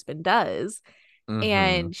your husband does. Hmm.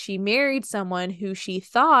 And she married someone who she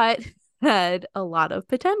thought had a lot of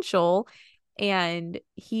potential, and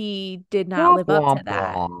he did not Womp live up to womp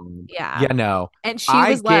that. womp. Yeah. Yeah, no, And she I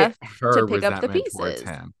was get left to her pick up the resentment towards pieces.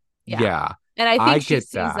 him. Yeah. Yeah, And I I think she get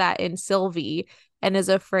sees that. that in Sylvie, and is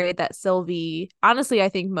afraid that Sylvie, honestly, I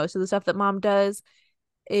think most of the stuff that mom does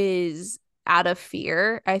is out of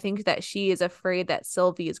fear. I think that she is afraid that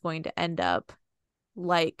Sylvie is going to end up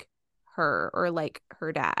like her, or like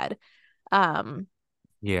her dad. Um,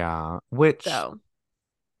 Yeah, which so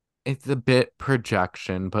it's a bit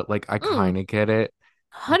projection, but like I mm, kind of get it.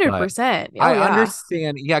 But 100%. Oh I yeah.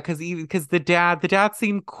 understand. Yeah, because the dad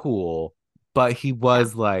seemed cool, but he Yeah.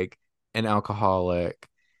 was like an alcoholic,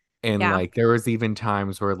 and Yeah. like there was even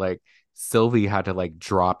times where like Sylvie had to like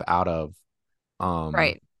drop out of um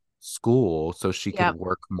Right. school so she could Yep.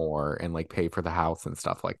 work more and like pay for the house and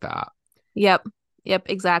stuff like that. Yep. Yep,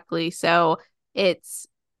 exactly. So it's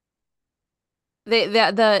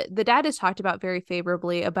the dad is talked about very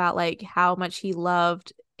favorably about like how much he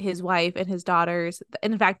loved his wife and his daughters.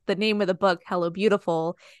 In fact, the name of the book, Hello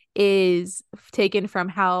Beautiful, is taken from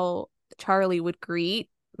how Charlie would greet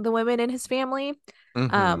the women in his family.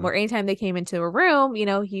 Mm-hmm. Where anytime they came into a room,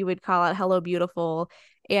 he would call out Hello Beautiful.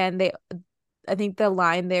 And I think the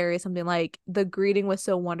line there is something like the greeting was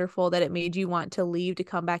so wonderful that it made you want to leave to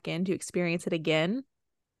come back in to experience it again.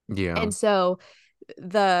 Yeah. And so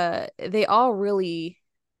they all really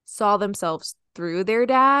saw themselves through their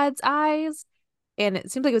dad's eyes, and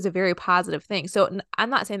it seems like it was a very positive thing. So I'm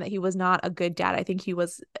not saying that he was not a good dad. I think he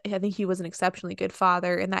was an exceptionally good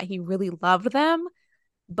father and that he really loved them,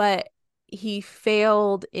 but he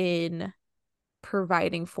failed in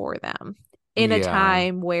providing for them in a Yeah.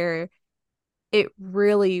 time where it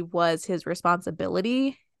really was his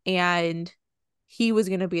responsibility, and he was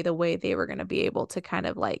going to be the way they were going to be able to kind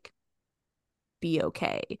of like be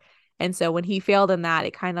okay. And so when he failed in that,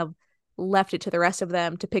 it kind of left it to the rest of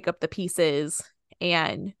them to pick up the pieces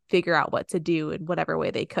and figure out what to do in whatever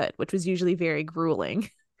way they could, which was usually very grueling.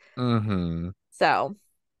 Mm-hmm. So,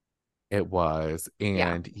 It was.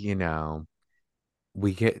 yeah, And,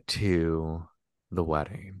 we get to the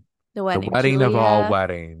wedding. the The wedding, wedding of all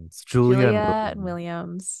weddings. Julia and Julia and William.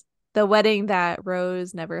 Williams, the wedding that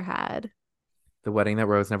Rose never had. The wedding that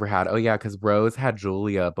Rose never had. Oh yeah, because Rose had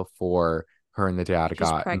Julia before her and the dad She's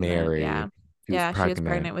got pregnant. Yeah. married. She was Yeah, she was pregnant.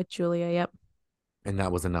 pregnant with Julia. Yep. And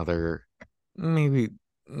that was another maybe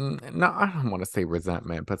no, I don't want to say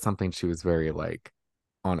resentment, but something she was very like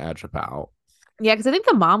on edge about. Yeah, because I think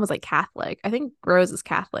the mom was like Catholic. I think Rose is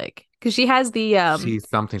Catholic because she has She's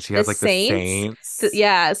something. She the has like the saints. So, saints.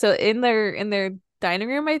 yeah, so in their dining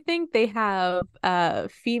room, I think they have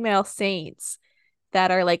female saints that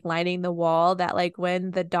are like lining the wall that like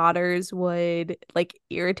when the daughters would like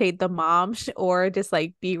irritate the mom or just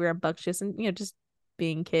like be rambunctious and just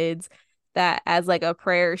being kids, that as like a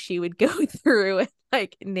prayer she would go through and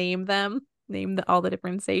like all the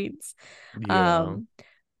different saints. Yeah. um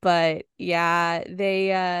but yeah,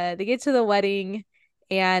 they get to the wedding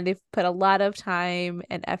and they've put a lot of time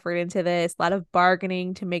and effort into this, a lot of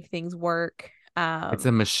bargaining to make things work. It's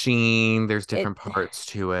a machine. There's It different parts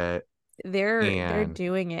to it. they're And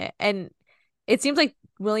doing it, and it seems like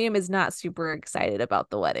William is not super excited about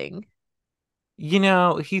the wedding.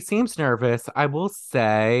 he seems nervous. I will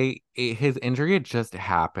say his injury had just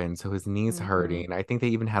happened, so his knee's Hmm. hurting. I think they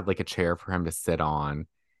even had like a chair for him to sit on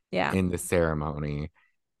Yeah. in the ceremony.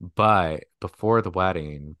 But before the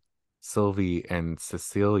wedding, Sylvie and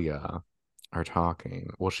Cecilia are talking.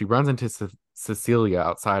 Well, she runs into Cecilia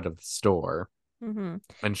outside of the store, Hmm.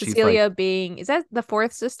 and she's like, Cecilia being, is that the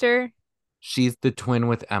fourth sister? she's the twin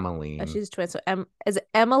with Oh, Emmeline. she's a twin. So is it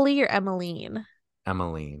Emily or Emmeline?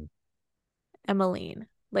 Emmeline. Emmeline.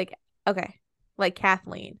 Like, okay. Like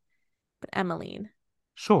Kathleen, but Emmeline.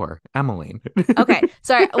 Sure, Emmeline. Okay,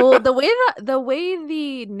 sorry. Well, the way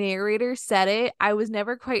the narrator said it, I was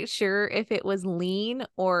never quite sure if it was Lean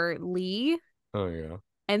or Lee, Oh yeah.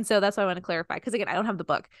 and so that's why I want to clarify. Because again, I don't have the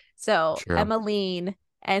book. So True. Emmeline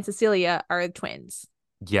and Cecilia are twins.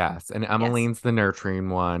 Yes, and Yes. Emmeline's the nurturing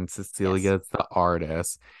one. Yes. Cecilia's the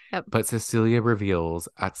artist. Yep. But Cecilia reveals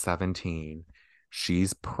at 17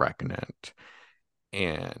 she's pregnant.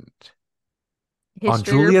 And on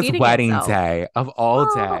History Julia's repeating wedding itself. day of all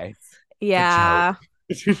Oh, days, the joke. yeah.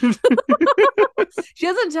 She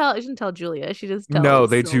doesn't tell Julia. She just No, tells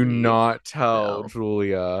they do Sylvie. not tell So,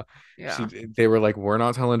 Julia. yeah. They were like, we're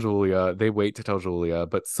not telling Julia. They wait to tell Julia.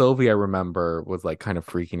 But Sylvie, I remember, was like kind of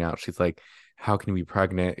freaking out. She's like, how can you be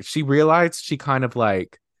pregnant? She realized she kind of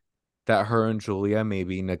like that her and Julia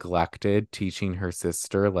maybe neglected teaching her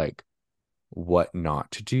sister like what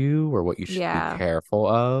not to do or what you should be Yeah. careful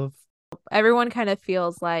of. Everyone kind of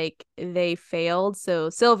feels like they failed. So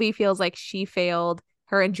Sylvie feels like she failed.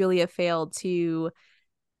 Her and Julia failed to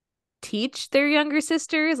teach their younger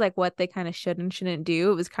sisters like what they kind of should and shouldn't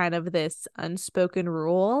do. It was kind of this unspoken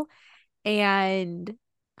rule. And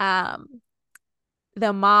um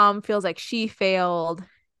the mom feels like she failed.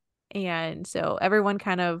 And so everyone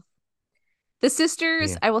kind of the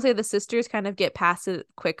sisters, Yeah. I will say the sisters kind of get past it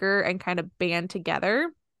quicker and kind of band together.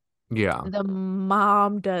 Yeah. The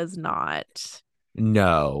mom does not.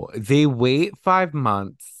 No, they wait 5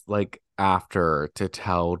 months like after to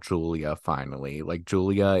tell Julia finally. Like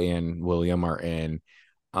Julia and William are in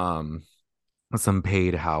um some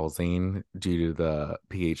paid housing due to the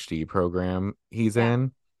PhD program he's Yeah.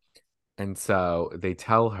 in. And so they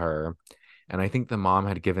tell her, And I think the mom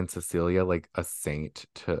had given Cecilia like a saint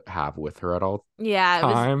to have with her at all Yeah, it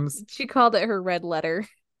was times. she called it her red letter.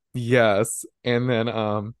 Yes. And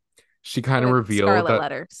then she kind of Or revealed scarlet that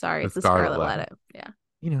letter. Sorry, the it's the Scarlet scarlet Letter, letter. Yeah.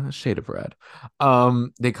 a shade of red.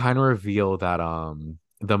 They kind of reveal that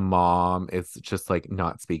the mom is just like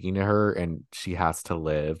not speaking to her and she has to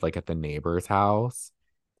live like at the neighbor's house.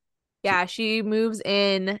 Yeah, she moves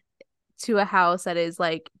in to a house that is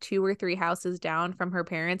like 2 or 3 houses down from her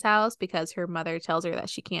parents' house because her mother tells her that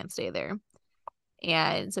she can't stay there.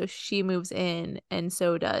 And so she moves in, and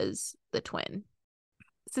so does the twin.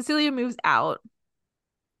 Cecilia moves out,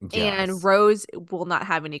 and Yes. Rose will not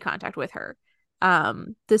have any contact with her.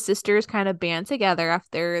 The sisters kind of band together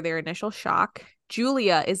after their initial shock.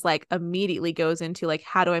 Julia is like immediately goes into like,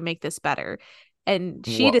 how do I make this better? And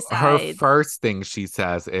she Well, her decides, first thing she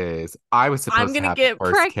says is, I was I'm supposed to gonna have the get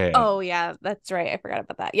first preg. kid. Oh yeah, that's right. I forgot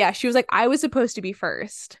about that. Yeah, she was like, I was supposed to be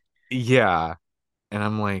first. Yeah. And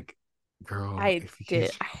I'm like, girl, I if you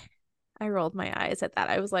did. I rolled my eyes at that.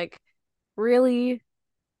 I was like, really?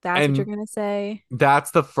 That's what you're and gonna say?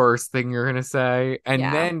 that's the first thing you're gonna say. And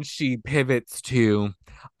Yeah, then she pivots to,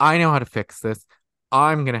 I know how to fix this.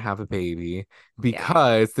 I'm gonna have a baby yeah,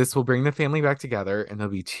 because this will bring the family back together and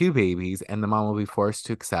there'll be two babies and the mom will be forced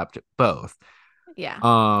to accept both. yeah.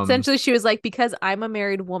 Um, Essentially, she was like, because I'm a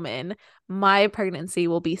married woman, my pregnancy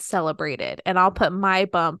will be celebrated, and I'll put my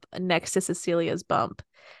bump next to Cecilia's bump,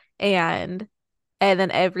 and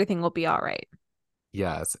then everything will be all right.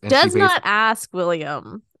 yes. And she Does not basically, ask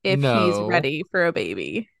William if he's no, ready for a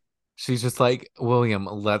baby. she's just like, William,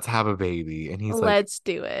 let's have a baby. And he's like, Let's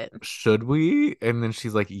do it. should we? And then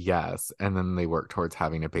she's like, yes. And then they work towards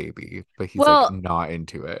having a baby, but he's like Well, not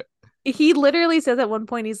into it. he literally says at one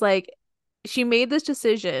point, he's like, she made this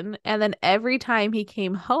decision, and then every time he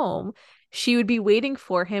came home, she would be waiting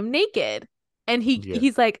for him naked. And Yeah.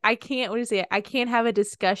 he's like, I can't, what do you say? I can't have a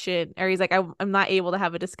discussion. Or he's like, I'm not able to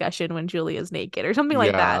have a discussion when Julia's naked or something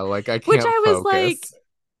like Yeah, that. like I Which can't I was like, focus.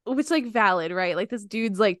 which like valid, right? Like this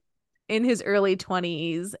dude's like in his early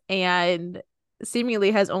 20s and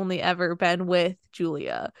seemingly has only ever been with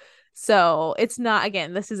Julia. So it's not,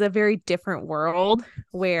 again, this is a very different world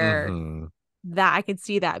where Hmm. that I could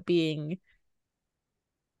see that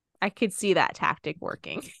tactic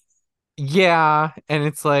working. Yeah, and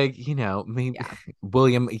it's like, maybe Yeah.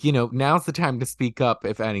 William, now's the time to speak up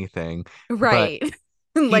if anything, but Right.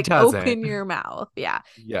 he Like doesn't. open your mouth. Yeah.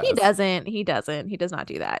 He Yes. doesn't. He doesn't. He does not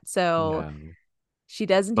do that. So No. she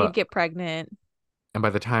does indeed But get pregnant. and by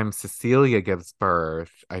the time Cecilia gives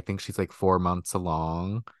birth, I think she's like 4 months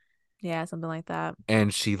along. Yeah, something like that.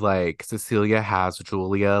 And she like Cecilia has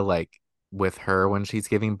Julia like with her when she's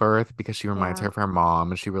giving birth because she reminds her Yeah. of her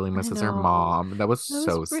mom and she really I misses her know. mom. That was That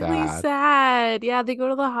was so really sad. sad. Yeah, they go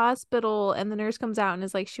to the hospital and the nurse comes out and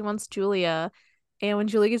is like, she wants Julia. And when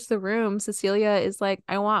Julia gets to the room, Cecilia is like,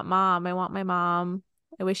 I want mom. I want my mom.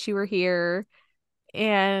 I wish she were here.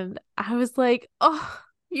 And I was like, oh,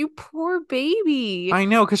 you poor baby. I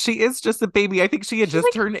know, because she is just a baby. I think she had She's just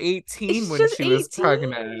like, turned 18 she's when just she was 18.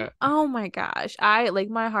 pregnant. Oh my gosh. I like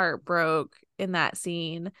my heart broke in that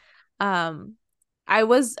scene. Um, I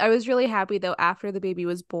was really happy though after the baby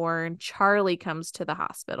was born, Charlie comes to the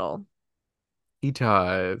hospital. He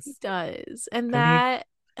He does. does. And And that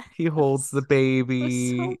he holds the was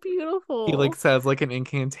so baby. He like beautiful. says like an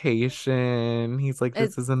incantation. He's like,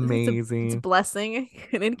 this is It's a amazing. blessing,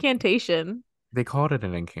 an incantation. They called it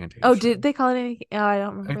an Oh, did incantation. they call it any? Oh, I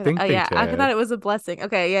don't I remember that. Oh think they yeah, I thought did. it was a blessing.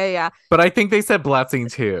 Okay, yeah, But I think they said blessing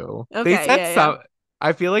too. yeah. They Okay, said yeah, yeah. some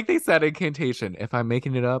I feel like they said incantation. If I'm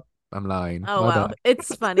making it up, I'm lying. Oh My well, bad.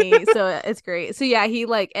 it's funny. So it's great. So yeah, he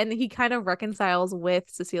like and he kind of reconciles with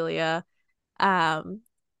Cecilia. Um,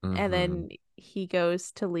 and Hmm. then he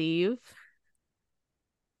goes to leave,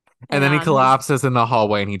 And and then he on his collapses in the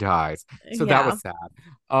hallway and he dies. So that yeah, was sad.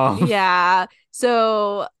 Um, yeah.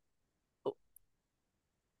 So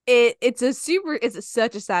it's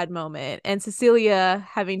such a sad moment, and Cecilia,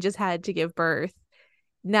 having just had to give birth,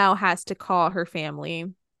 now has to call her family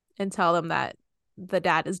and tell them that the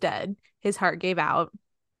dad is dead. His heart gave out,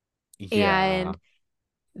 yeah. and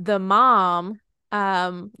the mom,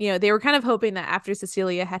 they were kind of hoping that after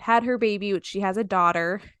Cecilia had had her baby, which she has a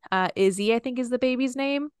daughter, Izzy, I think is the baby's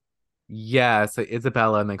name. Yes,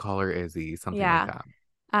 Isabella, and they call her Izzy, something like Yeah. that.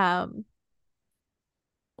 Um,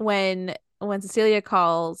 when Cecilia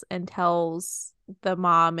calls and tells the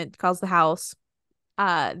mom and calls the house,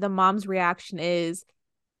 the mom's reaction is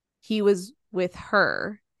he was with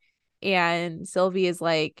her. And Sylvie is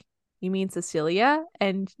like, you mean Cecilia?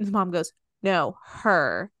 And the mom goes, no,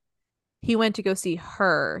 her. He went to go see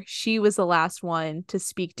her. She was the last one to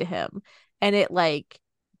speak to him. And it like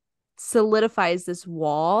solidifies this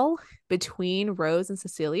wall between Rose and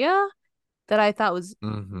Cecilia that I thought was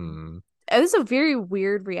Mm-hmm. it was a very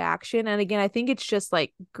weird reaction. And again, I think it's just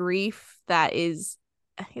like grief that is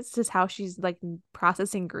it's just how she's like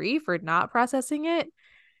processing grief or not processing it.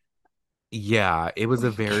 Yeah, it was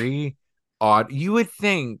a very odd. You would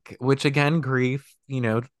think, which again, grief,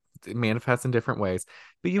 it manifests in different ways,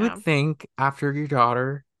 but you would Yeah. think after your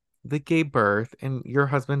daughter that gave birth and your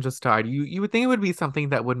husband just died, you would think it would be something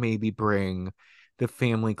that would maybe bring the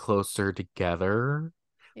family closer together.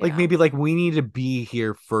 Like Yeah. maybe like we need to be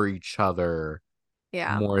here for each other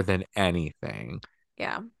Yeah. more than anything.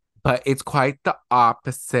 Yeah. But it's quite the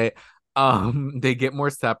opposite. They get more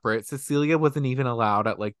separate. Cecilia wasn't even allowed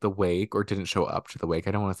at like the wake or didn't show up to the wake.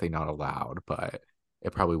 I don't want to say not allowed, but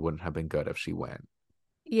it probably wouldn't have been good if she went.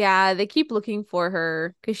 Yeah, they keep looking for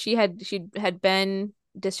her because she had been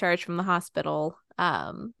discharged from the hospital.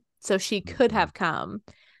 So she could Mhm. have come,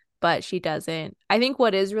 but she doesn't. I think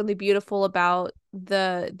what is really beautiful about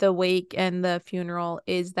the wake and the funeral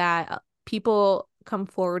is that people come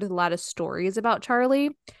forward with a lot of stories about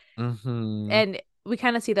Charlie, Mhm. and we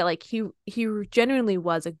kind of see that like he genuinely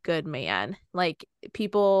was a good man. Like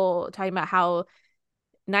people talking about how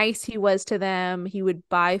nice he was to them. He would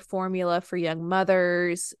buy formula for young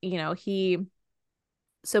mothers. He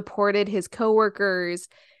supported his coworkers.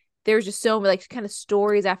 There's just so many like kind of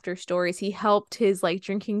stories after stories. He helped his like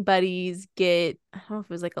drinking buddies get, I don't know if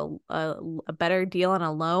it was like a better deal on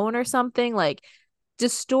a loan or something. Like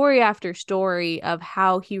just story after story of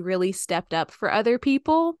how he really stepped up for other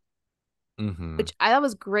people, Mhm. which I thought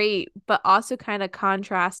was great, but also kind of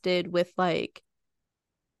contrasted with like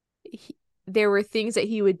he, there were things that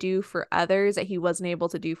he would do for others that he wasn't able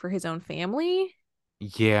to do for his own family.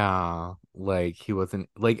 Yeah, like he was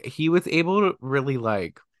able to really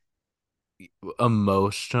like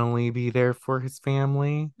emotionally be there for his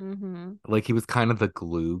family. Mm-hmm. Like he was kind of the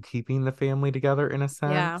glue keeping the family together in a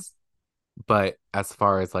Yeah. sense. But as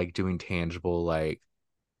far as like doing tangible, like,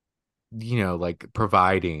 like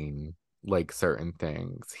providing like certain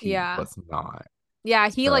things, he Yeah. was not. Yeah,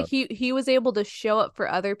 he like So, he was able to show up for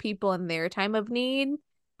other people in their time of need,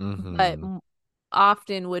 but hmm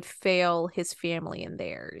often would fail his family in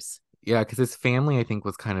theirs. yeah, because his family, I think,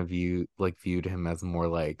 was kind of viewed him as more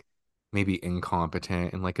like maybe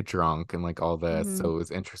incompetent and like a drunk and like all this. Mm-hmm. So it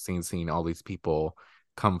was interesting seeing all these people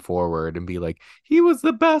come forward and be like, he was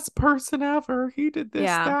the best person ever. He did this,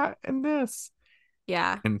 Yeah. that, and this.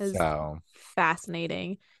 Yeah. And It was so,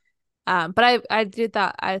 fascinating. But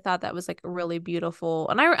I thought that was like really beautiful.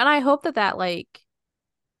 And I hope that that like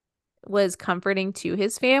was comforting to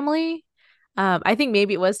his family. I think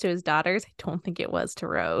maybe it was to his daughters. I don't think it was to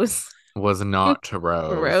Rose. was not to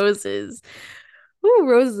Rose. Rose is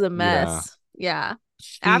Rose is a Yeah. mess. Yeah.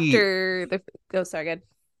 She After the go sorry, good.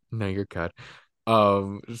 No, you're good.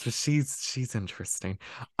 She's interesting.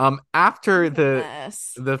 After She's a the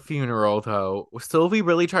mess. the funeral, though, Sylvie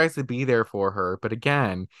really tries to be there for her, but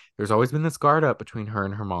again, there's always been this guard up between her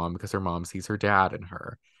and her mom because her mom sees her dad in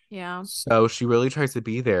her. Yeah. So she really tries to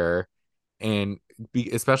be there, and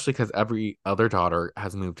especially because every other daughter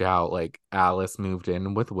has moved out. Like Alice moved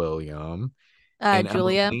in with William, and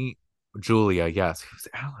Julia. Julia, yes, who's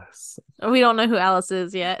Alice? We don't know who Alice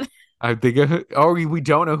is yet. I think, oh, we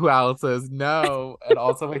don't know who Alice is. No. And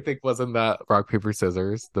also, I think, wasn't that Rock, Paper,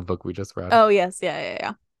 Scissors, the book we just read? Oh yes, yeah, yeah,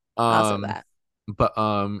 yeah. Also Um, that. but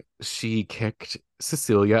she kicked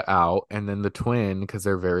Cecilia out, and then the twin, because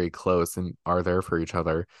they're very close and are there for each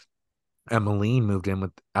other. Emmeline moved in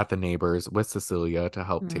with at the neighbors with Cecilia to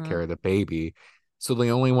help take Hmm. care of the baby. So the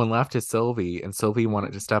only one left is Sylvie, and Sylvie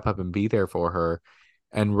wanted to step up and be there for her.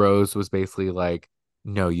 And Rose was basically like,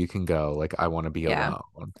 no, you can go. Like, I want to be Yeah.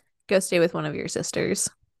 alone. Go stay with one of your sisters.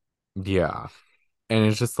 Yeah. And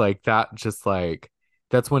it's just like that, just like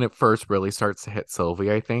that's when it first really starts to hit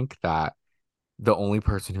Sylvie, I think, that the only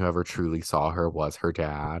person who ever truly saw her was her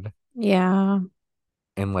dad. Yeah.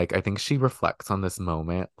 And like I think she reflects on this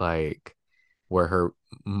moment, like where her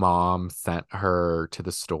mom sent her to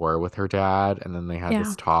the store with her dad, and then they had Yeah.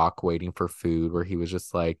 this talk waiting for food where he was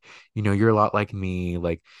just like, you're a lot like me.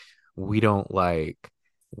 Like, we don't like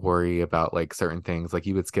worry about like certain things. Like,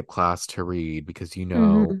 you would skip class to read because you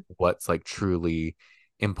know Hmm. what's like truly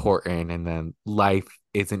important. And then life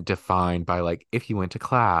isn't defined by like if you went to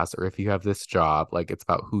class or if you have this job. Like, it's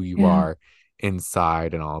about who you Yeah. are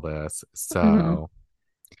inside and all this. Hmm. So,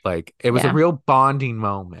 like, it was a Yeah. real bonding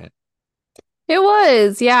moment. It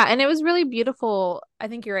was, yeah, and it was really beautiful. I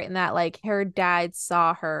think you're right in that, like, her dad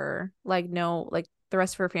saw her, like, no, like, the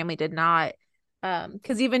rest of her family did not.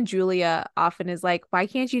 Because even Julia often is like, why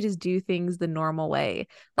can't you just do things the normal way?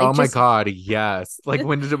 Like Oh my just God, yes. Like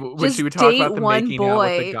when she just would talk date about the one making out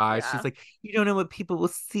with the boy. guys, she's Yeah. like, you don't know what people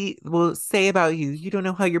will say about you. You don't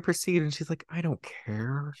know how you're perceived. And she's like, I don't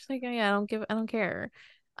care. She's like, "Oh, yeah, I don't care."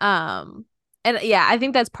 Um, and yeah, I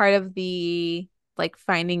think that's part of the like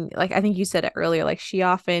finding, like I think you said it earlier, like she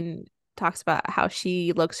often talks about how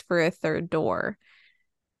she looks for a third door.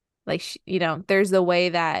 Like there's the way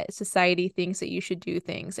that society thinks that you should do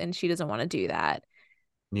things, and she doesn't want to do that.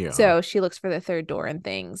 Yeah. So she looks for the third door and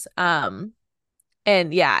things.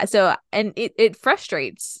 And yeah, so and it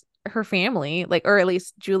frustrates her family, like, or at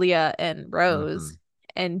least Julia and Hmm. Rose,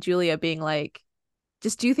 and Julia being like,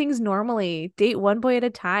 just do things normally. Date one boy at a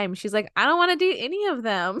time. She's like, I don't want to date any of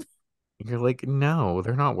them. You're like, no,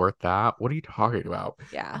 they're not worth that. What are you talking about?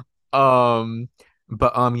 Yeah. Um,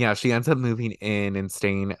 but yeah, she ends up moving in and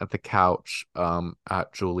staying at the couch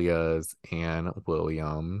at Julia's and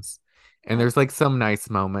Williams. And Yep. there's like some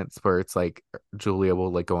nice moments where it's like Julia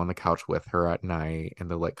will like go on the couch with her at night and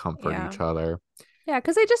they'll like comfort Yeah. each other. Yeah,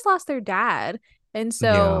 because they just lost their dad. And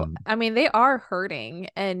Yeah. so, I mean, they are hurting,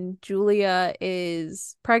 and Julia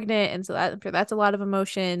is pregnant, and so that's a lot of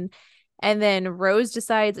emotion. And then Rose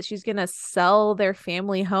decides that she's gonna sell their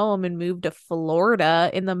family home and move to Florida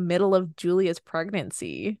in the middle of Julia's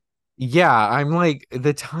pregnancy. Yeah, I'm like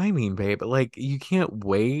the timing, babe. Like you can't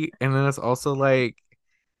wait. And then it's also like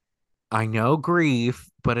I know grief,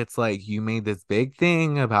 but it's like you made this big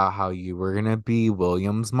thing about how you were gonna be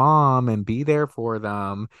William's mom and be there for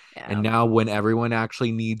them. Yeah. And now when everyone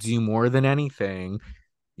actually needs you more than anything,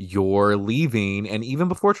 you're leaving. And even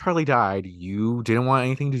before Charlie died, you didn't want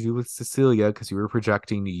anything to do with Cecilia because you were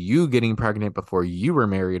projecting you getting pregnant before you were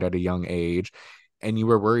married at a young age. And you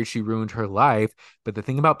were worried she ruined her life. But the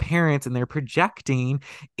thing about parents and their projecting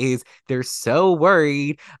is they're so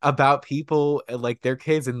worried about people like their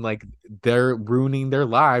kids and like they're ruining their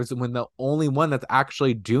lives when the only one that's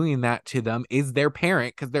actually doing that to them is their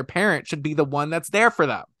parent because their parent should be the one that's there for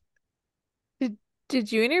them. Did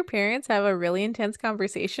did you and your parents have a really intense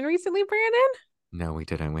conversation recently, Brandon? No, we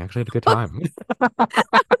didn't. We actually had a good time.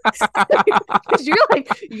 Because you're like,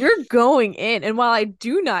 you're going in. And while I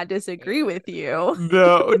do not disagree with you,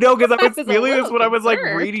 No, because I I was was a feeling this little when I was like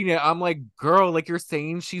concerned. reading it. I'm like, girl, like you're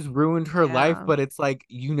saying she's ruined her life, Yeah. but it's like,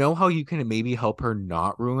 you know how you can maybe help her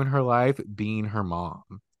not ruin her life being her mom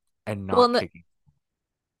and Well, not taking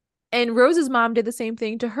and Rose's mom did the same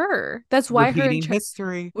thing to her. That's why repeating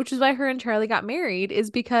history. which is why her and Charlie got married, is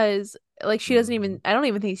because like she doesn't Mhm. even, I don't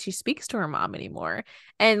even think she speaks to her mom anymore.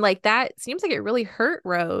 And like that seems like it really hurt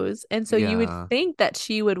Rose. And so you would Yeah. think that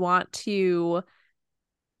she would want to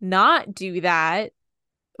not do that,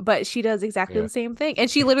 but she does exactly Yeah. the same thing. And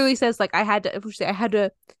she literally says like I had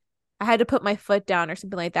to put my foot down or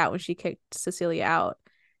something like that when she kicked Cecilia out.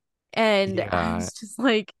 And I Yeah. was just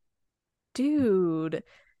like, dude,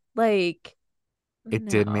 like, It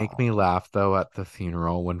did make me no. laugh though at the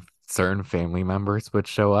funeral when certain family members would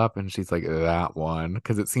show up and she's like, that one.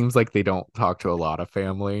 Because it seems like they don't talk to a lot of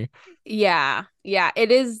family. Yeah. Yeah,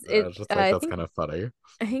 it is I it was just like, I that's think kind of funny.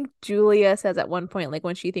 Julia says at one point, like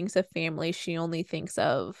when she thinks of family, she only thinks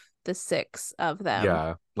of the six of them.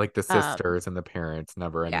 Yeah, like the Um, sisters and the parents,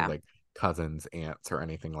 never any yeah, like cousins, aunts, or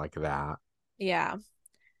anything like that. yeah.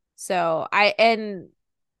 So I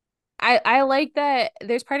like that.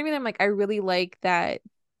 There's part of me that I'm like, I really like that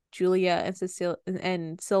Julia and Cecile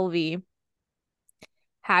and Sylvie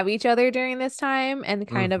have each other during this time and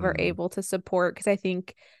kind of are Hmm. able to support, because I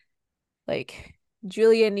think like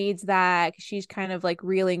Julia needs that 'cause she's kind of like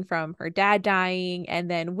reeling from her dad dying, and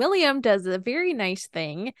then William does a very nice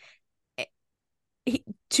thing. Eh,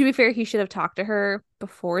 to be fair, he should have talked to her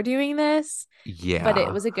before doing this, but it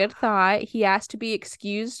Yeah. was a good thought. He asked to be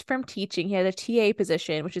excused from teaching. He had a TA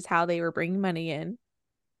position, which is how they were bringing money in.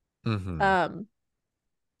 Hmm. Um,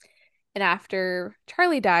 and after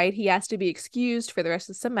Charlie died, he asked to be excused for the rest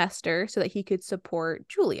of the semester so that he could support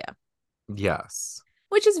Julia, Yes.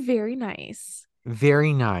 which is very nice.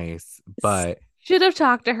 Very nice, but Should have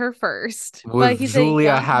talked to her first, but with he's a Julia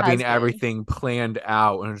young having husband. everything planned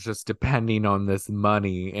out and just depending on this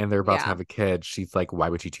money and they're about to Yeah. have a kid, she's like, why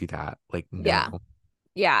would you do that? Like, Yeah. no.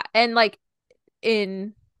 Yeah. And like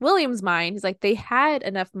in William's mind, he's like, they had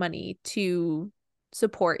enough money to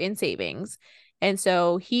support in savings. And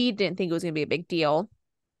so he didn't think it was going to be a big deal.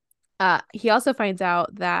 He also finds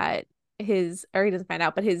out that or he doesn't find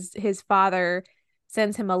out, but his father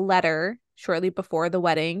sends him a letter shortly before the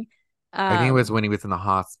wedding. I think it was Um, when he was in the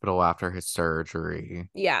hospital after his surgery.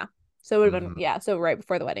 yeah. So it would have been, Hmm. yeah. So right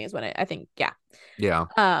before the wedding is when I think, yeah. Yeah.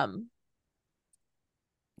 Um,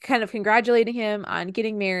 kind of congratulating him on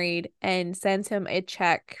getting married and sends him a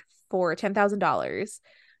check for $10,000,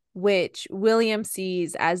 which William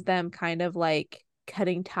sees as them kind of like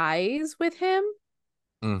cutting ties with him.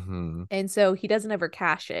 Mm-hmm. And so he doesn't ever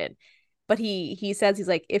cash it. But he says, he's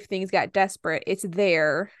like, if things got desperate, it's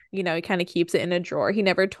there. You know, he kind of keeps it in a drawer. He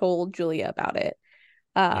never told Julia about it.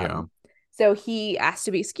 Yeah. So he asked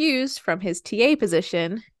to be excused from his TA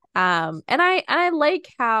position. And I like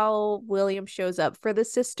how William shows up for the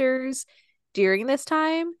sisters during this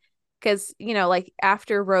time. Because, you know, like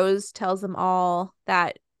after Rose tells them all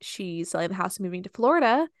that she's selling the house and moving to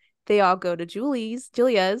Florida, they all go to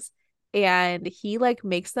Julia's, and he like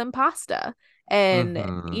makes them pasta. And,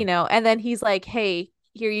 Mm-hmm. you know, and then he's like, hey,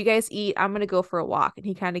 here, you guys eat. I'm gonna go for a walk. And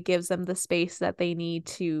he kind of gives them the space that they need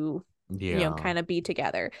to, you know, Yeah. kind of be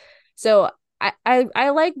together. So I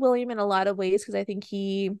like William in a lot of ways because I think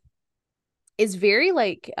he is very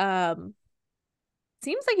like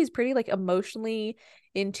seems like he's pretty like emotionally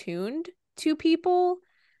in tuned to people.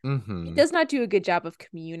 He Mm-hmm. does not do a good job of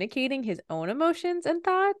communicating his own emotions and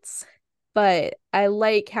thoughts, but I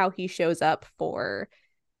like how he shows up for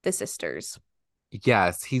the sisters.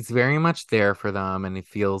 Yes, he's very much there for them and he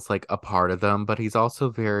feels like a part of them, but he's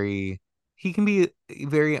also he can be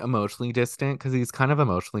very emotionally distant because he's kind of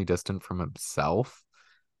emotionally distant from himself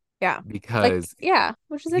Yeah. Like, because yeah,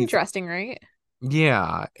 which is he's interesting, right?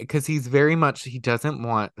 yeah, because he's very much he doesn't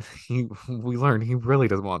want we learn he really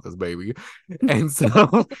doesn't want this baby. And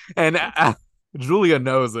so and Julia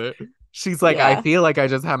knows it. She's like, I Yeah. feel like I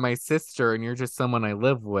just have my sister and you're just someone I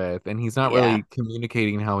live with. And he's not Yeah. really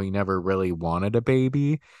communicating how he never really wanted a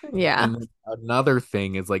baby. Yeah. And then another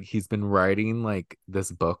thing is like he's been writing like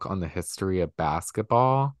this book on the history of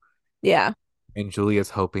basketball. Yeah. And Julia's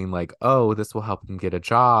hoping like, oh, this will help him get a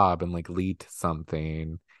job and like lead to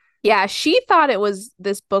something. Yeah, she thought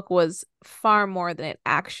this book was far more than it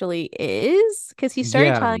actually is because he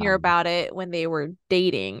started Yeah. telling her about it when they were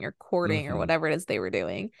dating or courting or Hmm. whatever it is they were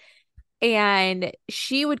doing. And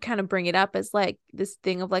she would kind of bring it up as like this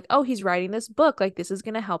thing of like, oh, he's writing this book. Like, this is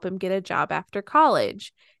going to help him get a job after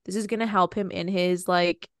college. This is going to help him in his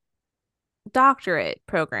like doctorate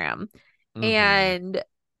program. Hmm. And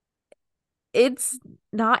it's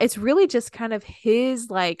not, it's really just kind of his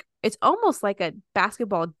like, it's almost like a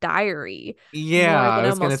basketball diary Yeah, more I than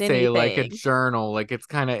was gonna almost say like a anything. journal, like it's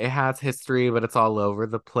kind of it has history, but it's all over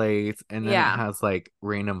the place, and then it Yeah. has like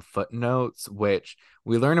random footnotes, which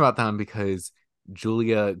we learn about them because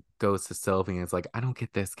Julia goes to Sylvie and is like, I don't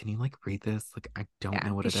get this. Can you like read this? Like, I don't Yeah,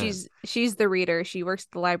 know what because it is. she's the reader. She works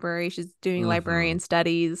at the library. She's doing Mm-hmm. librarian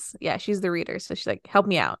studies. Yeah, she's the reader. So she's like, help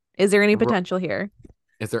me out. Is there any potential here?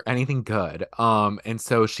 Is there anything good? And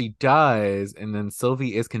so she does, and then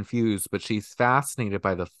Sylvie is confused, but she's fascinated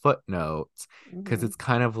by the footnotes because Hmm. it's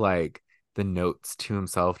kind of like the notes to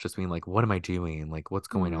himself, just being like, what am I doing? Like, what's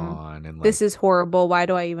going Hmm. on? And This like, is horrible. Why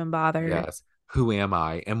do I even bother? yes, who am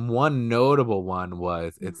I? And one notable one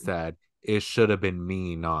was it Mhm. said, it should have been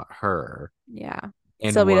me, not her. Yeah.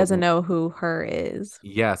 And Sylvie what, doesn't know who her is.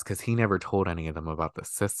 yes, because he never told any of them about the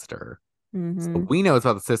sister. So Hmm. we know it's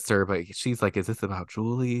about the sister, but she's like, is this about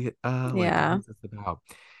Julie? Like, Yeah. who's this about?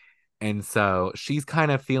 And so she's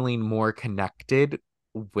kind of feeling more connected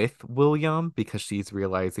with William because she's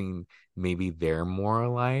realizing maybe they're more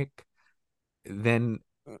alike than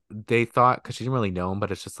they thought because she didn't really know him.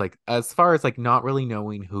 But it's just like, as far as like not really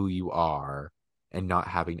knowing who you are and not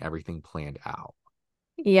having everything planned out.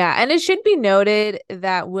 Yeah. And it should be noted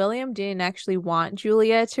that William didn't actually want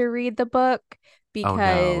Julia to read the book Oh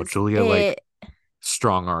no, because Julia like it,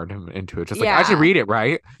 strong armed him into it. Just like, I should yeah. read it,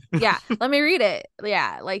 right? Yeah, let me read it.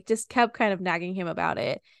 Yeah, like just kept kind of nagging him about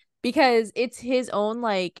it because it's his own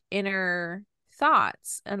like inner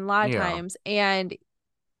thoughts and a lot of Yeah. times, and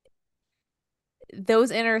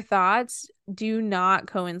those inner thoughts do not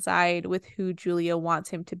coincide with who Julia wants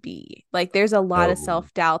him to be. Like there's a lot of No.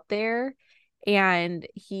 self-doubt there, and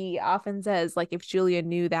he often says like if Julia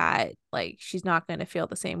knew that, like she's not going to feel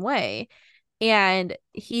the same way. And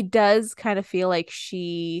he does kind of feel like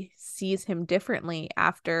she sees him differently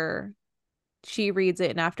after she reads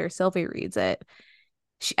it and after Sylvie reads it.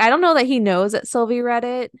 I don't know that he knows that Sylvie read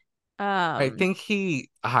it. I Um, think he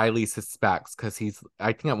highly suspects because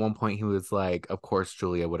I think at one point he was like, of course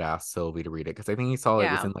Julia would ask Sylvie to read it because I think he saw it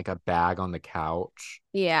was yeah, in like a bag on the couch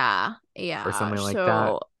yeah, or yeah. something like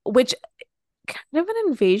that. So, which kind of an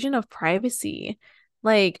invasion of privacy.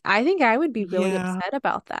 Like, I think I would be really Yeah, upset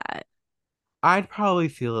about that. I'd probably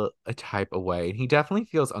feel a type of way. And he definitely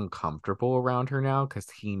feels uncomfortable around her now because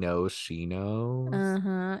he knows she knows.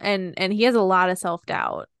 Uh-huh. And he has a lot of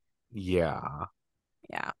self-doubt. Yeah.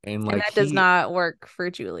 Yeah. And And like that does he not work for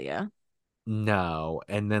Julia. No.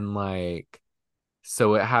 And then like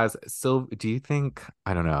so it has do you think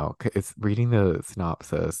I don't know, it's reading the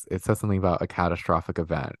synopsis, it says something about a catastrophic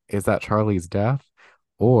event. Is that Charlie's death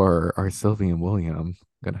or are Sylvie and William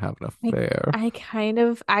gonna have an I affair? I kind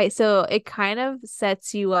of I so it kind of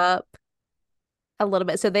sets you up a little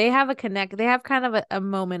bit. So they have kind of a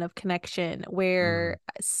moment of connection Mm. where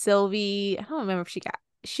Sylvie, I don't remember if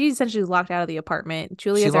she essentially was locked out of the apartment.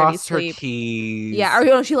 She Julia's already lost her asleep. Yeah, keys. or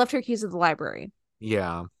no, she left her keys at the library.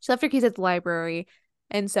 Yeah. She left her keys at the library.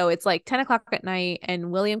 And so it's like 10 o'clock at night,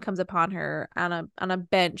 and William comes upon her on a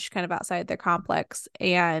bench kind of outside their complex.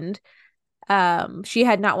 And she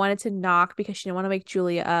had not wanted to knock because she didn't want to wake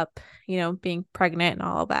Julia up, being pregnant and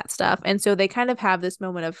all of that stuff. And so they kind of have this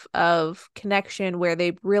moment of connection where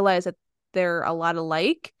they realize that they're a lot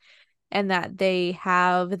alike, and that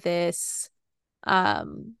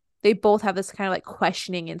um they both have this kind of like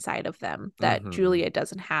questioning inside of them that Mm-hmm. Julia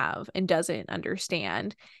doesn't have and doesn't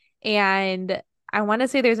understand. And I want to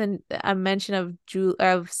say there's a mention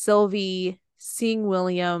of Sylvie seeing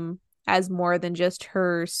William as more than just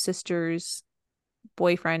her sister's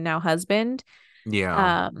boyfriend, now husband.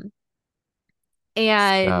 Yeah. Um,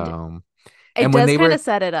 and So it and when does they kind were of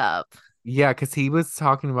set it up. yeah, because he was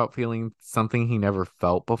talking about feeling something he never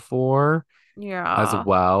felt before as Yeah.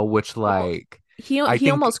 well, which Well, like I he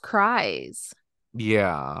think almost cries.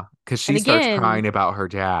 yeah, because And she starts crying again, about her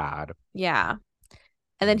dad. yeah.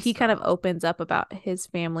 And then And he kind of so opens up about his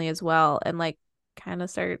family as well, and like kind of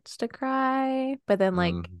starts to cry, but then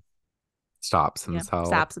like, mm, stops yeah, himself.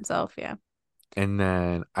 stops himself. Yeah. And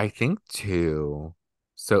then I think too,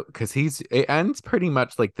 so because it ends pretty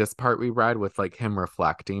much like this part we read with like him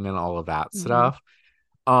reflecting and all of that Hmm. stuff.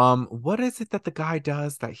 What is it that the guy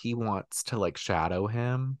does that he wants to like shadow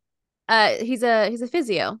him? He's a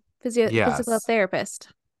physical Yes. therapist.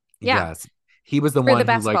 Yeah, Yes. He was the for the one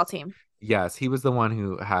who like basketball team. yes, he was the one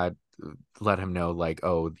who had let him know like,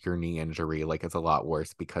 oh, your knee injury like it's a lot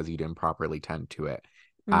worse because you didn't properly tend to it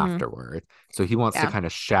Hmm. afterward. So he wants to Yeah. kind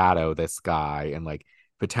of shadow this guy and like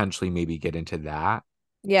potentially maybe get into that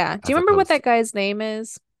Yeah. Do you as remember what opposed to that guy's name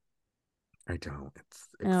is? I don't. It's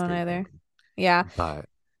I don't escaping either. me. Yeah. But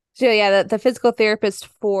So yeah, the physical therapist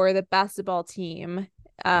for the basketball team,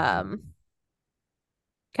 um, mhm.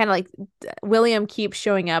 kind of like William keeps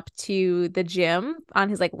showing up to the gym on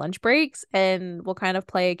his like lunch breaks and will kind of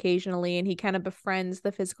play occasionally, and he kind of befriends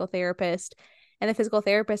the physical therapist, and the physical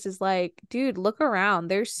therapist is like, dude, look around,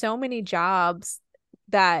 there's so many jobs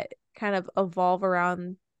that kind of evolve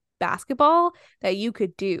around basketball that you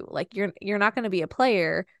could do. Like you're not going to be a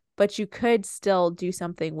player, but you could still do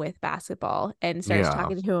something with basketball. And starts Yeah.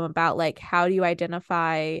 talking to him about like, how do you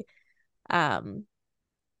identify um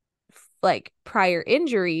like prior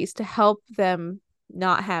injuries to help them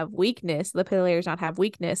not have weakness, the players not have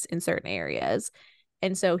weakness in certain areas.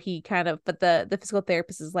 And so he kind of, but the physical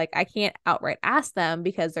therapist is like, I can't outright ask them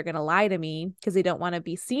because they're gonna lie to me because they don't want to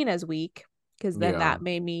be seen as weak, because then Yeah. that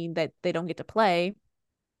may mean that they don't get to play.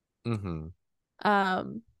 Hmm.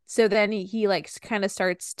 So then he like kind of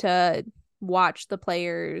starts to watch the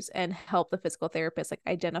players and help the physical therapist like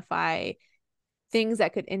identify things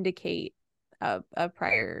that could indicate a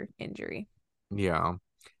prior injury. Yeah.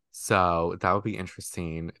 So that would be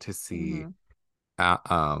interesting to see.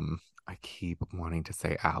 Mm-hmm. I keep wanting to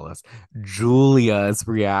say Alice, Julia's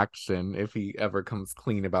reaction if he ever comes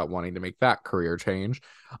clean about wanting to make that career change,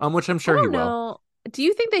 which I'm I sure he don't will. know. Do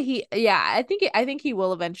you think that yeah, I think he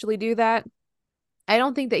will eventually do that. I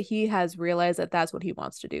don't think that he has realized that that's what he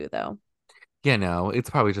wants to do though. You know, it's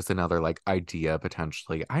probably just another like idea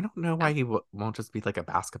potentially. I don't know Yeah. why he won't just be like a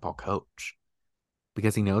basketball coach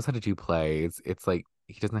because he knows how to do plays. It's like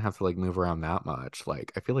he doesn't have to like move around that much.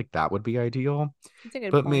 Like I feel like that would be ideal, That's a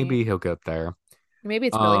good but point. maybe he'll get there. Maybe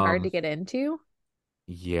it's really hard to Um, get into.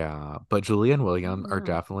 yeah, but Julie and I William don't are know.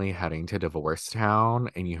 definitely heading to Divorce Town,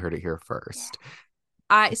 and you heard it here Yeah. first.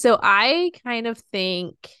 I kind of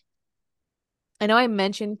think, I know I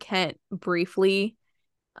mentioned Kent briefly.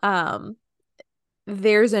 Um,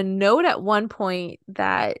 there's a note at one point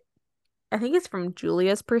that I think it's from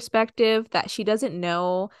Julia's perspective that she doesn't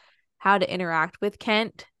know how to interact with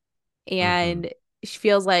Kent, Mm-hmm. and she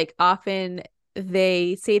feels like often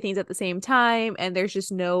they say things at the same time and there's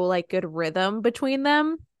just no like good rhythm between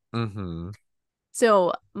them. Mm-hmm.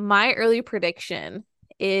 So my early prediction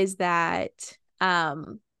is that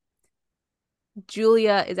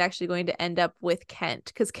Julia is actually going to end up with Kent,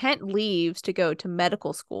 because Kent leaves to go to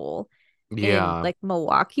medical school in Yeah. like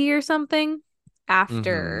Milwaukee or something Mm-hmm.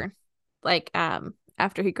 after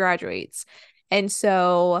after he graduates. And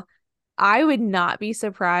so I would not be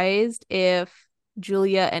surprised if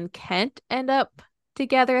Julia and Kent end up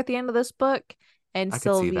together at the end of this book, and I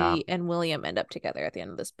could see that. Sylvie and William end up together at the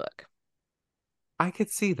end of this book. I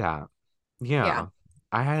could see that. Yeah. Yeah.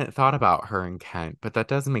 I hadn't thought about her and Kent, but that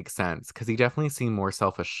does make sense because he definitely seemed more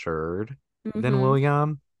self-assured than Mm-hmm.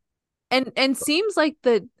 William. And seems like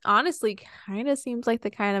the honestly kind of seems like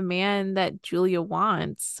the kind of man that Julia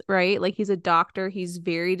wants, right? Like he's a doctor, he's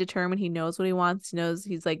very determined, he knows what he wants, he knows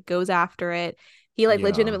he's like goes after it. He like Yeah.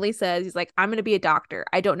 legitimately says he's like, I'm gonna be a doctor.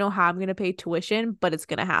 I don't know how I'm gonna pay tuition, but it's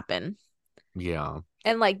gonna happen. Yeah.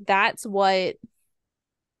 And like that's what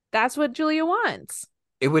Julia wants.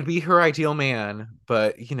 It would be her ideal man,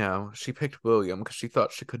 but she picked William because she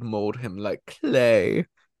thought she could mold him like clay.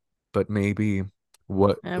 But maybe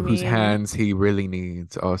I whose mean, hands he really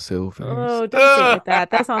needs are Sylvie's. oh, don't say it like that.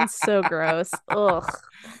 That sounds so gross. Ugh.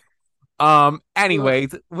 Ugh.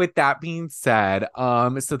 Anyways, with that being said,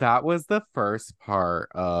 so that was the first part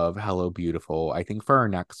of Hello Beautiful. I think for our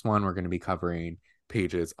next one, we're gonna be covering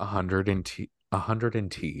pages 103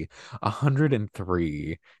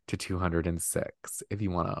 to 206 if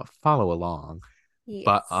you want to follow along.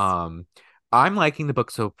 But Yes. I'm liking the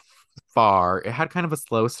book so far. It had kind of a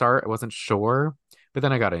slow start. I wasn't sure, but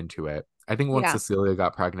then I got into it. I think once Yeah. Cecilia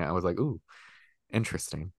got pregnant, I was like, ooh,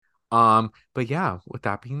 interesting. But yeah, with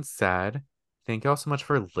that being said, thank y'all so much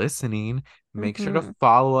for listening. Make sure to Mm-hmm.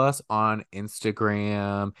 follow us on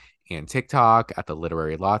Instagram and TikTok at the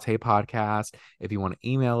Literary Latte Podcast. If you want to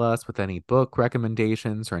email us with any book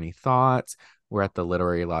recommendations or any thoughts, we're at the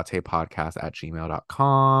Literary Latte Podcast at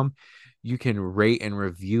gmail.com. You can rate and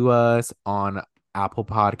review us on Apple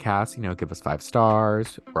Podcasts, give us 5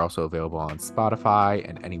 stars. We're also available on Spotify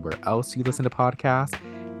and anywhere else you listen to podcasts.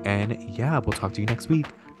 And yeah, we'll talk to you next week.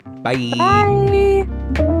 Bye.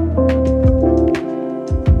 Bye.